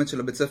מסכמת של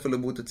הבית ספר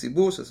לבריאות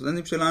הציבור, של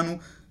הסטודנטים שלנו,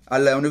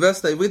 על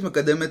האוניברסיטה העברית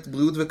מקדמת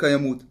בריאות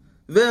וקיימות.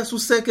 ועשו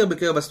סקר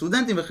בקרב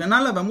הסטודנטים וכן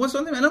הלאה, ואמרו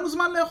הסטודנטים, אין לנו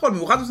זמן לאכול,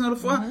 במיוחד בסטודנטים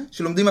לרפואה,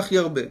 שלומדים הכי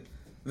הרבה.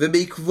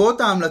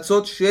 ובעקבות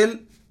ההמלצות של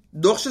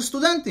דוח של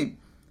סטודנטים,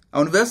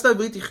 האוניברסיטה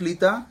העברית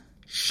החליטה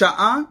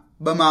שעה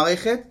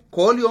במערכת,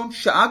 כל יום,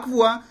 שעה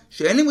קבועה,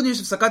 שאין לימודים, יש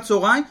הפסקת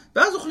צהריים,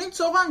 ואז אוכלים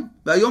צהריים.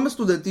 והיום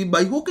הסטודנטים, by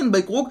hook and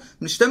by crook,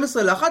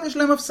 מ-12 ל-1 יש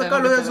להם הפסקה,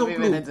 לא יעזור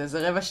כלום.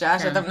 זה רבע שעה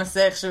שאתה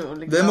מנסה איכשהו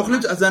לגמור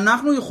משהו. אז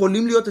אנחנו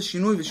יכולים להיות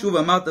השינוי, ושוב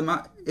אמרת,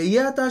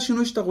 יהיה אתה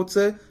השינוי שאתה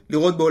רוצה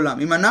לראות בעולם.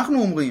 אם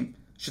אנחנו אומרים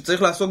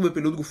שצריך לעסוק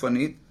בפעילות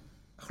גופנית,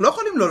 אנחנו לא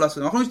יכולים לא לעשות,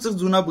 אנחנו יכולים שצריך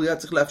תזונה בריאה,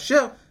 צריך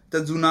לאפשר את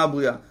התזונה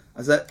הבריאה.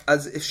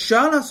 אז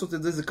אפשר לעשות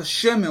את זה, זה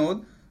קשה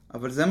מאוד,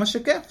 אבל זה מה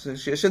שכיף,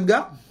 שיש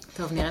אתגר.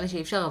 טוב, נראה לי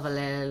שאי אפשר, אבל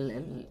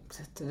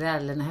אתה יודע,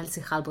 לנהל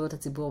שיחה על בריאות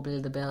הציבור בלי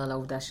לדבר על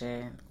העובדה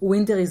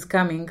ש-winter is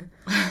coming.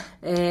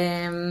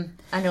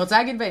 אני רוצה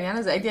להגיד בעניין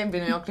הזה, הייתי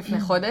בניו יורק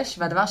לפני חודש,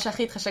 והדבר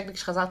שהכי התחשק לי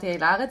כשחזרתי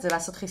לארץ זה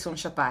לעשות חיסון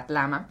שפעת.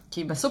 למה?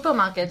 כי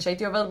בסופרמרקט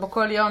שהייתי עוברת בו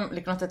כל יום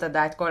לקנות את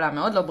הדיאט קולה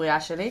המאוד לא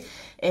בריאה שלי,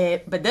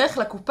 בדרך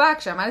לקופה,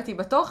 כשעמדתי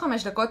בתור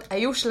 5 דקות,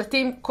 היו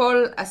שלטים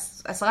כל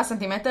 10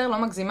 סנטימטר,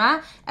 לא מגזימה,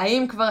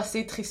 האם כבר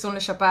עשית חיסון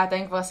לשפעת,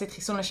 האם כבר עשית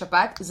חיסון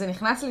לשפעת, זה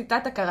נכנס לי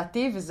תת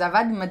הכרתי וזה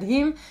עבד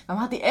מדהים,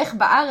 ואמרתי איך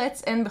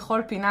בארץ אין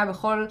בכל פינה,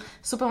 בכל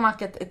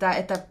סופרמרקט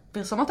את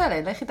הפרסומות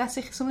האלה, איך היא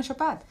תעשי חיסון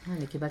לשפעת?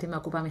 אני קיבלתי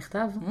מהקופה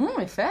מכתב.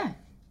 יפה.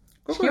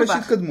 קודם כל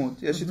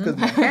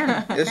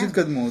יש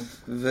התקדמות,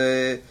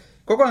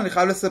 וקודם כל אני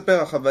חייב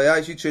לספר, החוויה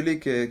האישית שלי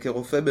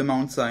כרופא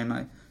במאונט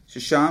סיני,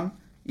 ששם,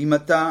 אם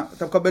אתה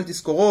מקבל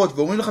תזכורות,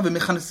 ואומרים לך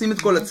ומכנסים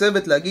את כל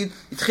הצוות להגיד,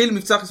 התחיל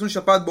מבצע חיסון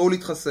שפעת, בואו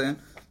להתחסן,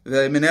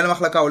 ומנהל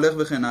המחלקה הולך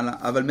וכן הלאה,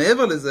 אבל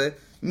מעבר לזה,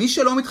 מי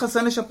שלא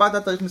מתחסן לשפעת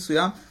עד תאריך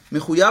מסוים,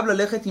 מחויב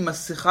ללכת עם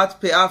מסכת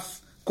פאף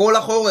כל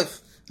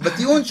החורף,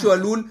 בטיעון שהוא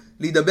עלול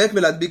להידבק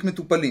ולהדביק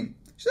מטופלים.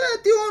 שזה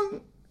טיעון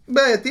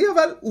בעייתי,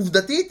 אבל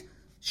עובדתית,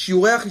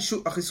 שיעורי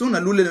החיסון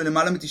עלו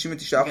למעלה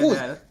מ-99%,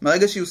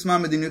 מהרגע שיושמה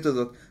המדיניות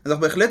הזאת. אז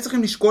אנחנו בהחלט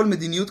צריכים לשקול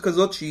מדיניות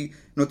כזאת שהיא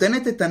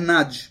נותנת את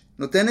הנאג',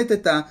 נותנת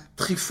את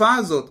הדחיפה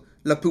הזאת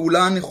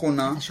לפעולה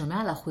הנכונה. אתה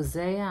שומע על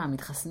אחוזי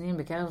המתחסנים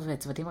בקרב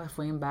צוותים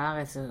הרפואיים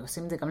בארץ,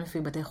 עושים את זה גם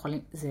לפי בתי חולים,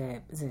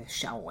 זה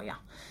שערורייה.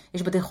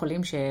 יש בתי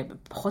חולים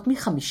שפחות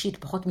מ-50,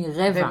 פחות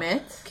מרבע.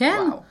 באמת?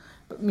 כן. וואו.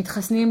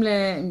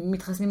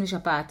 מתחסנים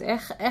לשפעת.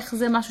 איך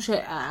זה משהו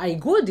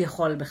שהאיגוד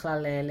יכול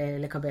בכלל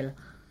לקבל?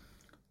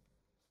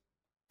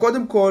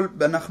 קודם כל,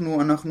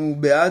 אנחנו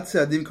בעד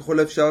צעדים ככל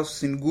האפשר,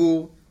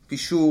 סינגור,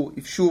 פישור,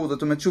 אפשור,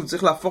 זאת אומרת, שוב,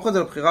 צריך להפוך את זה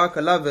לבחירה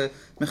הקלה,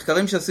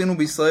 ומחקרים שעשינו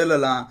בישראל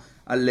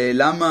על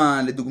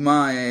למה,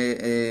 לדוגמה,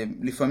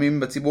 לפעמים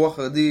בציבור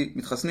החרדי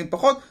מתחסנים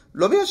פחות,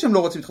 לא בגלל שהם לא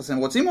רוצים להתחסן, הם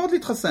רוצים מאוד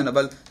להתחסן,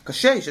 אבל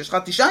קשה, שיש לך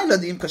 9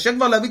 ילדים, קשה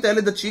כבר להביא את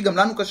הילד התשיעי, גם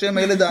לנו קשה עם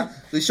הילד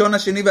הראשון,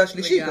 השני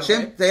והשלישי, קשה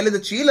את הילד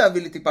התשיעי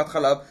להביא לטיפת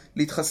חלב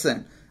להתחסן.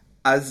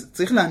 אז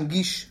צריך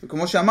להנגיש,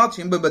 וכמו שאמרת,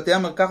 שאם בבתי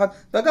המרקחת,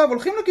 ואגב,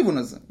 הולכים לכיוון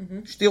הזה,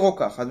 שתי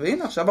רוקחת,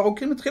 והנה, עכשיו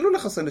הרוקחים התחילו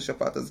לחסן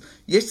לשפעת, אז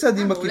יש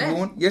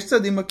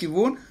צעדים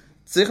בכיוון,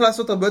 צריך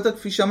לעשות הרבה יותר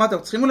כפי שאמרת,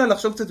 אבל צריכים אולי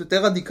לחשוב קצת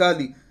יותר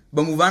רדיקלי,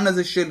 במובן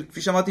הזה של,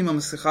 כפי שאמרתי עם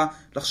המסכה,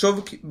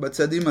 לחשוב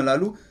בצעדים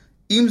הללו.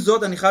 עם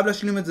זאת, אני חייב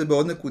להשלים את זה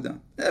בעוד נקודה.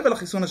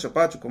 ולחיסון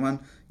השפעת, שכמובן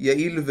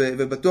יעיל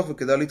ובטוח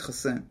וכדאי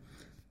להתחסן.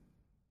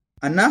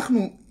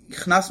 אנחנו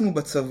הכנסנו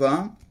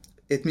בצבא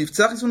את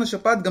מבצע חיסון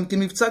השפעת גם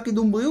כמבצע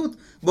קידום בריאות.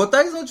 באותה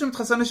הזדמנות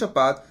שמתחסן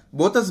לשפעת,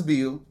 בוא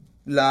תסביר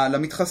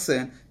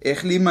למתחסן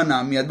איך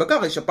להימנע מהדבקה.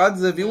 הרי שפעת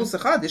זה וירוס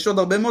אחד, יש עוד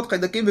הרבה מאוד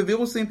חיידקים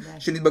ווירוסים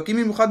שנדבקים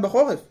במיוחד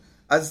בחורף.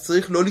 אז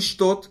צריך לא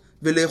לשתות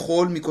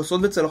ולאכול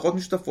מכוסות וצלחות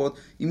משותפות.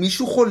 אם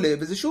מישהו חולה,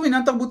 וזה שוב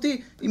עניין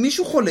תרבותי, אם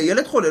מישהו חולה,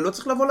 ילד חולה, לא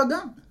צריך לבוא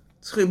לגן.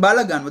 צריך בא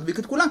לגן, מדביק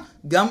את כולם.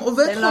 גם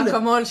עובד חולה. תן לו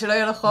אקמול, שלא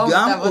יהיה לו חום,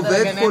 תעבוד על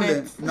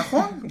הגננת.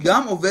 נכון,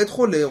 גם עובד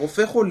חולה,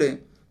 רופא חולה,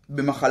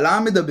 במחלה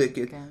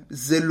מדבקת,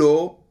 זה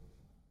לא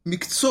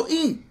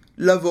מקצועי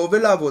לבוא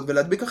ולעבוד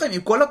ולהדביק אחרים.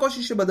 עם כל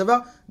הקושי שבדבר,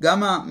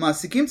 גם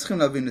המעסיקים צריכים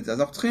להבין את זה. אז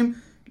אנחנו צריכים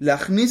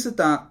להכניס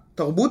את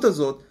התרבות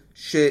הזאת,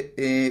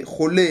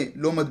 שחולה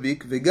לא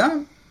מדביק,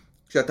 וגם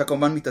כשאתה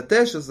כמובן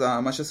מתעטש, אז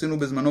מה שעשינו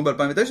בזמנו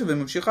ב-2009,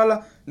 וממשיך הלאה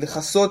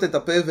לחסות את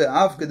הפה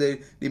והאף כדי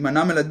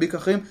להימנע מלהדביק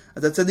אחרים.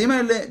 אז הצעדים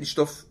האלה,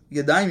 לשטוף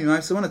ידיים עם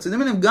מים סבון,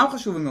 הצעדים האלה הם גם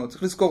חשובים מאוד,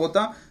 צריך לזכור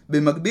אותה,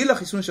 במקביל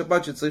לחיסון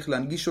שפעת שצריך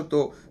להנגיש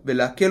אותו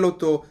ולהקל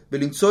אותו,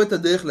 ולמצוא את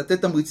הדרך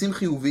לתת תמריצים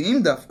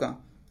חיוביים דווקא,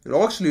 לא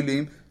רק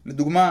שליליים.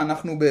 לדוגמה,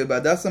 אנחנו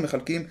בהדסה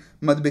מחלקים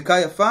מדבקה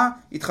יפה,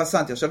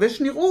 התחסנתי. עכשיו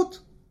יש נראות,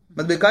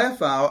 מדבקה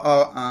יפה,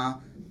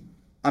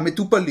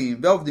 המטופלים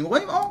והעובדים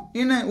רואים,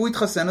 הנה, הוא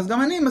התחסן, אז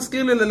גם אני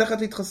מזכיר לי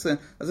ללכת להתחסן.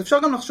 אז אפשר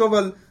גם לחשוב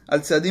על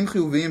צעדים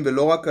חיוביים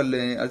ולא רק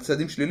על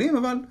צעדים שליליים,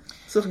 אבל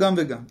צריך גם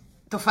וגם.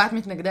 תופעת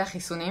מתנגדי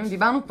החיסונים.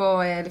 דיברנו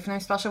פה לפני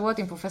מספר שבועות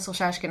עם פרופסור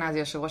שי אשכנזי,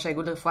 יושב ראש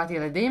האיגוד לרפואת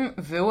ילדים,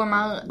 והוא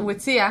אמר, הוא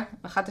הציע,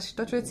 אחת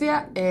השיטות שהוא הציע,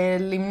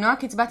 למנוע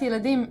קצבת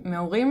ילדים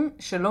מהורים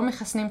שלא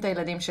מחסנים את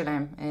הילדים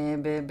שלהם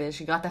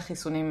בשגרת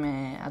החיסונים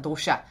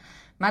הדרושה.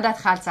 מה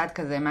דעתך על צעד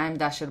כזה? מה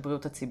העמדה של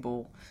בריאות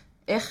הציבור?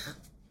 איך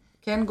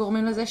כן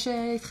גורמים לזה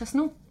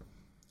שיתחסנו?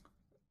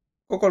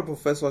 קודם כל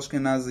פרופסור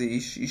אשכנזי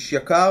איש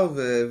יקר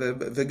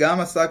וגם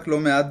עסק לא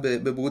מעט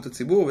בבריאות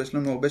הציבור, ויש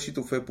לנו הרבה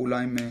שיתופי פעולה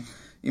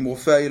עם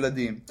רופאי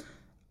הילדים.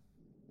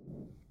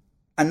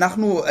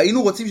 אנחנו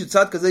היינו רוצים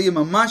שצעד כזה יהיה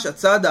ממש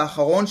הצעד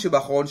האחרון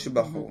שבאחרון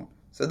שבאחרון.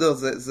 בסדר?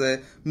 זה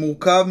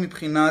מורכב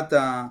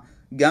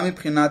גם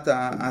מבחינת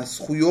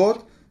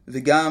הזכויות,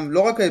 וגם לא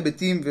רק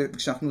ההיבטים,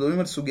 וכשאנחנו מדברים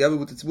על סוגיה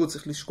בבריאות הציבור,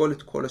 צריך לשקול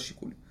את כל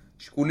השיקולים.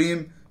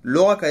 שיקולים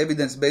לא רק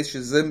ה-evidence based,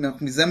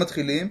 שמזה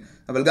מתחילים,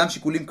 אבל גם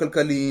שיקולים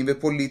כלכליים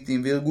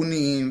ופוליטיים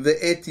וארגוניים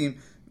ואתיים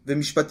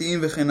ומשפטיים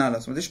וכן הלאה.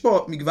 זאת אומרת, יש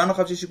פה מגוון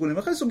רחב של שיקולים.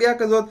 לכן סוגיה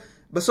כזאת,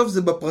 בסוף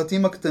זה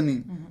בפרטים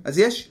הקטנים. אז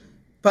יש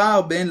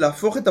פער בין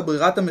להפוך את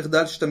הברירת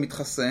המחדל שאתה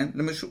מתחסן,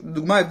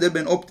 לדוגמה, ההבדל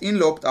בין opt-in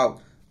ל-opt-out.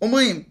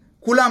 אומרים,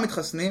 כולם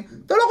מתחסנים,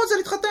 אתה לא רוצה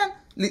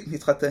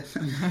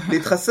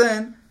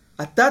להתחסן,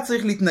 אתה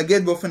צריך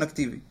להתנגד באופן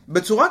אקטיבי.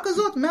 בצורה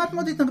כזאת, מעט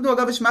מאוד התנגדו.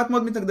 אגב, יש מעט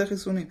מאוד מתנגדי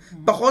חיסונים.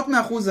 פחות מ1%.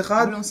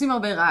 אבל עושים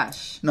הרבה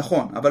רעש.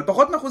 נכון, אבל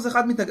פחות מ1%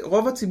 מתנגד.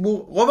 רוב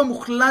הציבור, רוב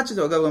המוחלט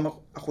שזה, אגב,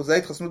 אחוזי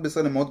ההתחסנות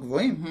בישראל הם מאוד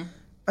גבוהים.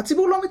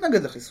 הציבור לא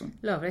מתנגד לחיסון.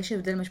 לא, אבל יש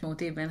הבדל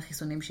משמעותי בין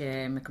חיסונים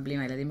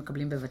הילדים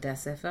מקבלים בבתי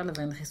הספר,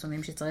 לבין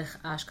חיסונים שצריך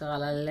אשכרה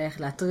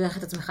להטריח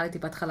את עצמך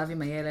לטיפת חלב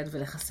עם הילד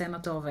ולחסן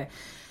אותו,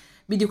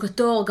 בדיוק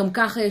התור, גם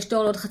ככה יש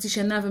תור לעוד חצי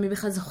שנה, ומי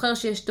בכלל זוכר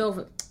שיש תור,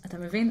 אתה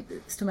מבין?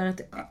 זאת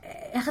אומרת,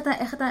 איך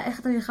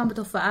אתה נלחם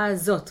בתופעה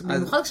הזאת?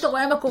 במיוחד כשאתה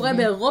רואה מה קורה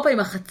באירופה עם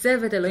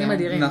החצבת, אלוהים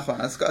אדירים.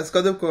 נכון, אז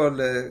קודם כל,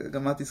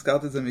 גם את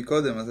הזכרת את זה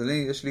מקודם, אז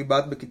יש לי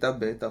בת בכיתה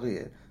ב'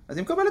 אריאל, אז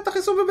היא מקבלת את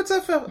החיסון בבית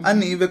ספר.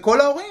 אני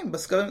וכל ההורים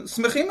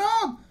שמחים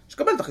מאוד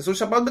שקבל את החיסון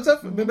שפעת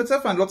בבית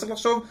ספר, אני לא צריך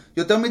לחשוב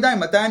יותר מדי,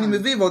 מתי אני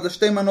מביא ועוד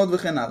לשתי מנות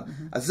וכן הלאה.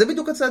 אז זה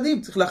בדיוק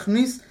הצעדים, צריך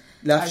להכניס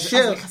לאפשר.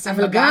 אז לחסן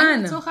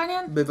בגן, לצורך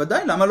העניין?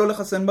 בוודאי, למה לא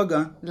לחסן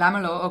בגן?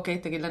 למה לא? אוקיי,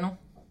 תגיד לנו.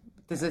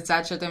 זה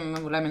צעד שאתם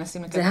אולי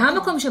מנסים לקדם. זה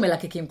המקום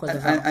שמלקקים כל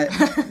דבר.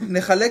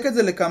 נחלק את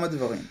זה לכמה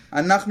דברים.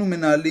 אנחנו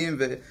מנהלים,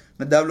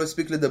 ונדב לא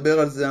הספיק לדבר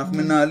על זה, אנחנו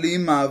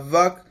מנהלים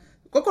מאבק,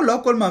 קודם כל לא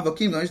הכל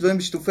מאבקים, גם יש דברים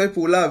בשיתופי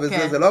פעולה,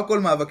 וזה לא הכל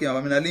מאבקים,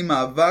 אבל מנהלים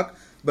מאבק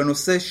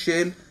בנושא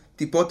של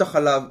טיפות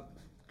החלב.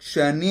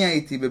 כשאני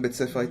הייתי בבית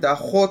ספר, הייתה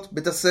אחות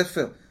בית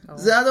הספר.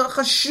 זה הדבר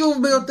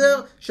החשוב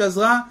ביותר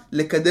שעזרה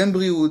לקדם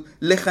בריאות,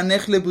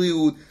 לחנך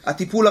לבריאות.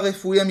 הטיפול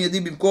הרפואי המיידי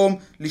במקום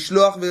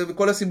לשלוח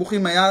וכל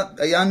הסיבוכים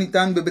היה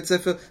ניתן בבית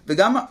ספר.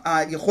 וגם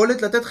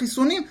היכולת לתת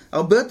חיסונים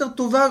הרבה יותר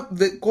טובה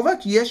וקרובה,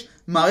 כי יש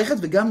מערכת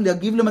וגם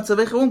להגיב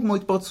למצבי חירום כמו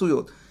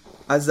התפרצויות.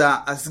 אז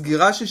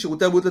הסגירה של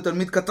שירותי הבריאות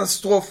לתלמיד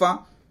קטסטרופה,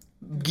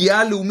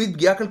 פגיעה לאומית,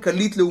 פגיעה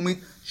כלכלית לאומית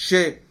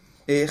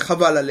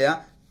שחבל עליה.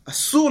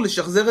 אסור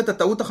לשחזר את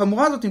הטעות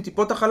החמורה הזאת עם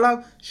טיפות החלב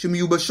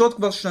שמיובשות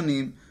כבר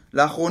שנים.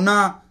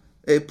 לאחרונה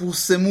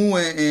פורסמו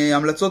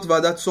המלצות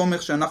ועדת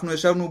סומך שאנחנו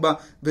ישבנו בה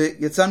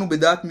ויצאנו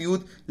בדעת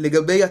מיעוט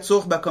לגבי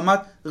הצורך בהקמת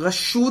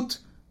רשות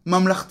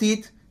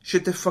ממלכתית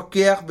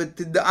שתפקח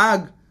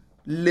ותדאג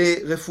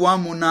לרפואה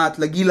מונעת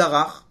לגיל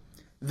הרך.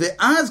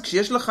 ואז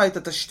כשיש לך את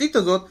התשתית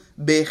הזאת,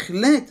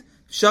 בהחלט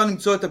אפשר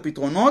למצוא את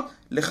הפתרונות,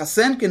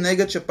 לחסן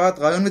כנגד שפעת,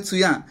 רעיון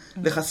מצוין,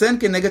 לחסן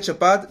כנגד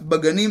שפעת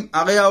בגנים,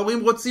 הרי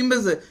ההורים רוצים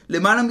בזה,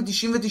 למעלה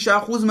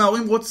מ-99%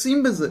 מההורים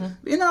רוצים בזה,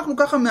 והנה אנחנו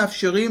ככה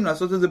מאפשרים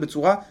לעשות את זה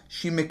בצורה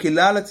שהיא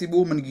מקלה על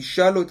הציבור,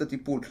 מנגישה לו את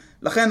הטיפול.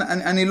 לכן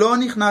אני לא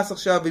נכנס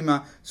עכשיו עם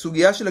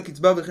הסוגיה של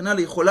הקצבה וכן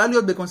הלאה, יכולה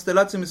להיות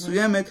בקונסטלציה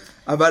מסוימת,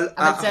 אבל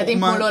צעדים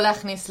כמו לא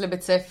להכניס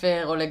לבית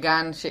ספר או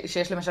לגן,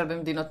 שיש למשל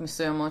במדינות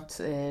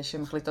מסוימות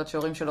שמחליטות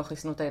שהורים שלא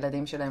חיסנו את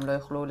הילדים שלהם לא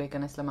יוכלו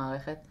להיכנס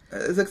למערכת.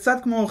 זה קצת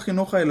כמו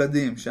חינוך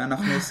הילדים,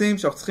 שאנחנו עושים,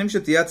 שאנחנו צריכים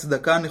שתהיה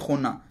הצדקה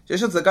נכונה.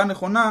 כשיש הצדקה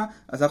נכונה,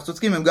 אז אנחנו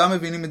צודקים, הם גם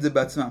מבינים את זה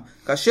בעצמם.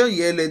 כאשר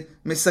ילד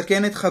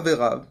מסכן את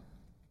חבריו,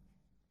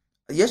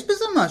 יש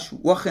בזה משהו,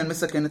 הוא אכן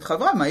מסכן את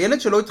חבריו.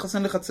 מהילד שלא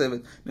התחסן לחצבת,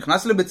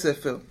 נכנס לבית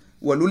ספר,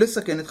 הוא עלול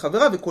לסכן את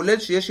חבריו, וכולל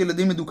שיש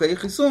ילדים מדוכאי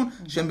חיסון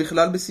שהם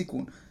בכלל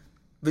בסיכון.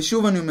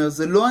 ושוב אני אומר,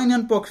 זה לא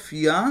העניין פה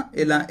הכפייה,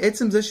 אלא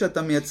עצם זה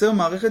שאתה מייצר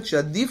מערכת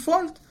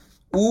שהדיפולט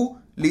הוא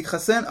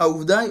להתחסן.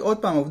 העובדה היא, עוד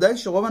פעם, העובדה היא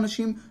שרוב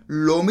האנשים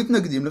לא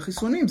מתנגדים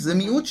לחיסונים. זה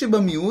מיעוט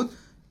שבמיעוט.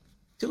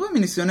 תראו,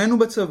 מניסיוננו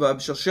בצבא,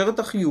 בשרשרת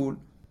החיול,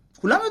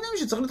 כולם יודעים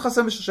שצריך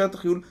להתחסן בשרשרת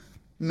החיול.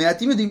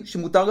 מעטים יודעים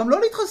שמותר גם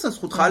לא להתחסן,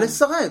 זכותך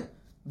לסרב.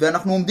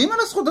 ואנחנו עומדים על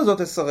הזכות הזאת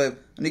לסרב.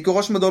 אני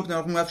כראש מדור פנים,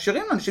 אנחנו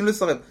מאפשרים לאנשים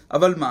לסרב.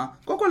 אבל מה?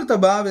 קודם כל אתה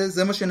בא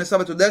וזה מה שנעשה,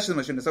 ואתה יודע שזה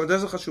מה שנעשה, ואתה יודע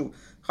שזה חשוב.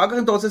 אחר כך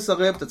אם אתה רוצה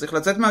לסרב, אתה צריך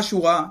לצאת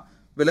מהשורה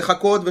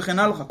ולחכות וכן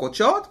הלאה, לחכות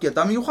שעות, כי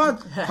אתה מיוחד.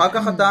 אחר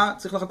כך אתה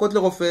צריך לחכות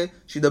לרופא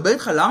שידבר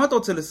איתך למה אתה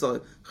רוצה לסרב.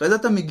 אחרי זה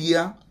אתה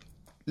מגיע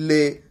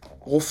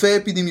לרופא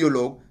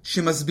אפידמיולוג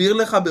שמסביר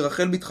לך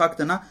ברחל בתך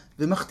הקטנה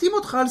ומחתים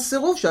אותך על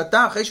סירוב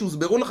שאתה, אחרי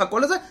שהוסברו לך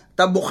כל הזה,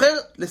 אתה בוחר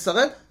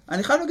לסרב.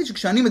 אני חייב להגיד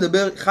שכשאני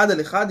מדבר אחד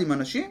על אחד עם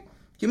אנשים,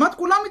 כמעט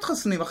כולם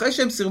מתחסנים. אחרי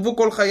שהם סירבו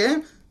כל חייהם,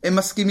 הם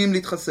מסכימים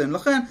להתחסן.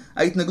 לכן,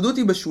 ההתנגדות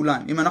היא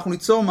בשוליים. אם אנחנו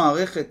ניצור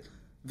מערכת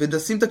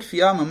ודשים את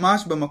הכפייה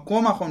ממש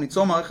במקום האחרון,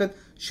 ניצור מערכת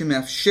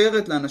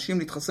שמאפשרת לאנשים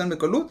להתחסן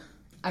בקלות.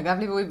 אגב,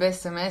 ליווי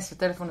ב-SMS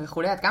וטלפון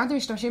וכו', עד כמה אתם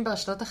משתמשים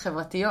ברשתות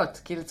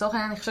החברתיות? כי לצורך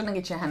העניין, אני חושבת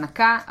נגיד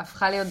שהנקה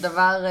הפכה להיות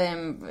דבר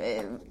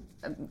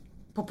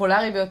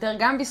פופולרי ביותר,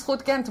 גם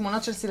בזכות, כן,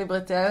 תמונות של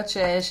סלבריטאיות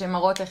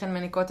שמראות איך הן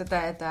מניקות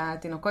את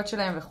התינוקות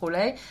שלהם וכו'.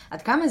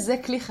 עד כמה זה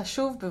כלי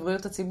חשוב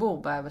בבריאות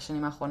הציבור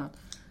בשנים האחרונות?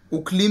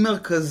 הוא כלי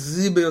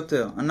מרכזי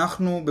ביותר.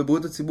 אנחנו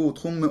בבריאות הציבור, הוא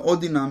תחום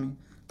מאוד דינמי,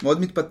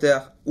 מאוד מתפתח,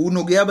 הוא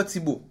נוגע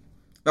בציבור.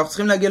 ואנחנו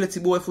צריכים להגיע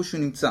לציבור איפה שהוא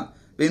נמצא.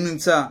 ואם הוא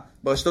נמצא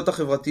ברשתות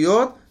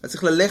החברתיות, אז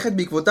צריך ללכת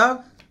בעקבותיו,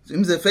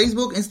 אם זה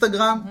פייסבוק,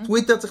 אינסטגרם,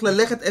 טוויטר, צריך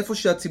ללכת איפה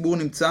שהציבור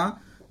נמצא.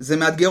 זה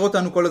מאתגר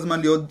אותנו כל הזמן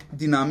להיות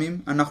דינמיים.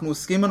 אנחנו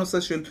עוסקים בנושא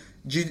של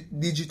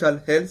דיג'יטל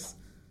הלס.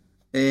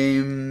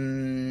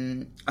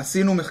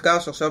 עשינו מחקר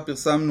שעכשיו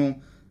פרסמנו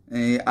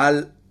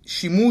על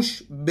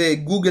שימוש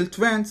בגוגל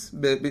טרנדס,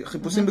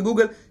 בחיפושים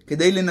בגוגל,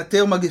 כדי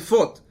לנטר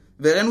מגפות.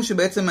 והראינו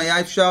שבעצם היה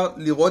אפשר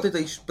לראות את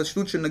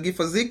ההתפשטות של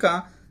נגיף הזיקה,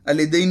 על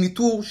ידי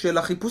ניטור של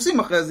החיפושים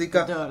אחרי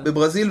הזיקה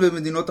בברזיל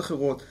ובמדינות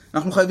אחרות.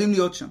 אנחנו חייבים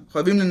להיות שם,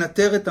 חייבים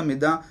לנטר את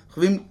המידע,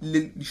 חייבים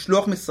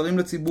לשלוח מסרים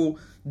לציבור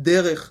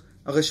דרך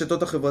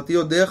הרשתות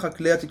החברתיות, דרך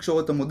הכלי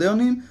התקשורת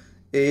המודרניים,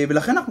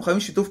 ולכן אנחנו חייבים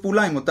שיתוף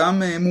פעולה עם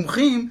אותם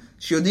מומחים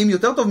שיודעים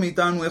יותר טוב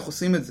מאיתנו איך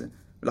עושים את זה.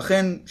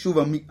 ולכן, שוב,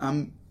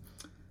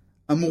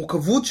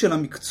 המורכבות של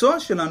המקצוע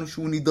שלנו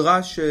שהוא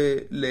נדרש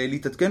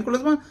להתעדכן כל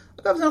הזמן,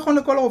 אגב זה נכון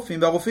לכל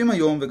הרופאים, והרופאים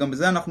היום, וגם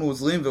בזה אנחנו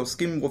עוזרים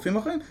ועוסקים עם רופאים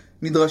אחרים,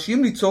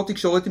 נדרשים ליצור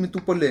תקשורת עם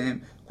מטופליהם,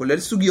 כולל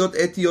סוגיות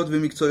אתיות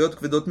ומקצועיות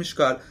כבדות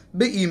משקל,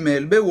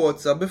 באימייל,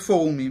 בוואטסאפ,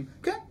 בפורומים,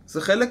 כן,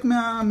 זה חלק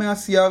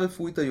מהעשייה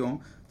הרפואית היום,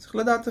 צריך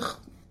לדעת איך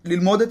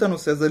ללמוד את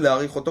הנושא הזה,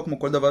 להעריך אותו כמו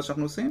כל דבר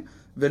שאנחנו עושים,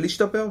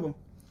 ולהשתפר בו.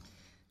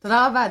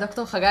 תודה רבה,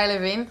 דוקטור חגי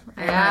לוין,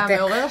 היה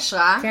מעורר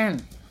השראה, כן.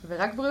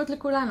 ורק בריאות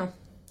לכולנו.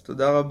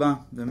 תודה רבה,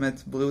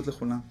 באמת, בריאות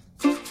לכולם.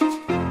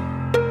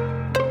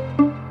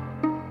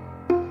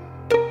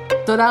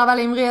 תודה רבה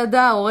לאמרי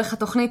הדר, עורך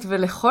התוכנית,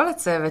 ולכל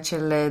הצוות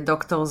של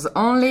דוקטורס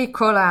אונלי.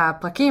 כל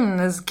הפרקים,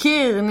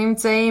 נזכיר,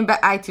 נמצאים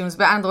באייטיונס,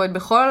 באנדרואיד,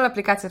 בכל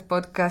אפליקציית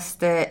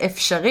פודקאסט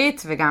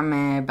אפשרית, וגם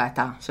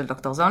באתר של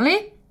דוקטורס אונלי.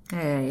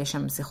 יש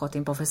שם שיחות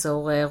עם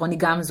פרופסור רוני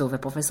גמזו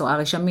ופרופסור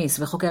ארי שמיס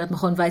וחוקרת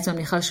מכון ויצמן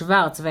מיכל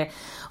שוורץ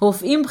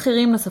ורופאים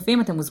בכירים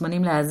נוספים. אתם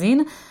מוזמנים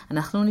להאזין.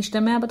 אנחנו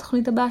נשתמע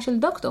בתוכנית הבאה של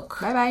דוקטוק.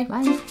 ביי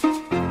ביי.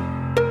 ביי.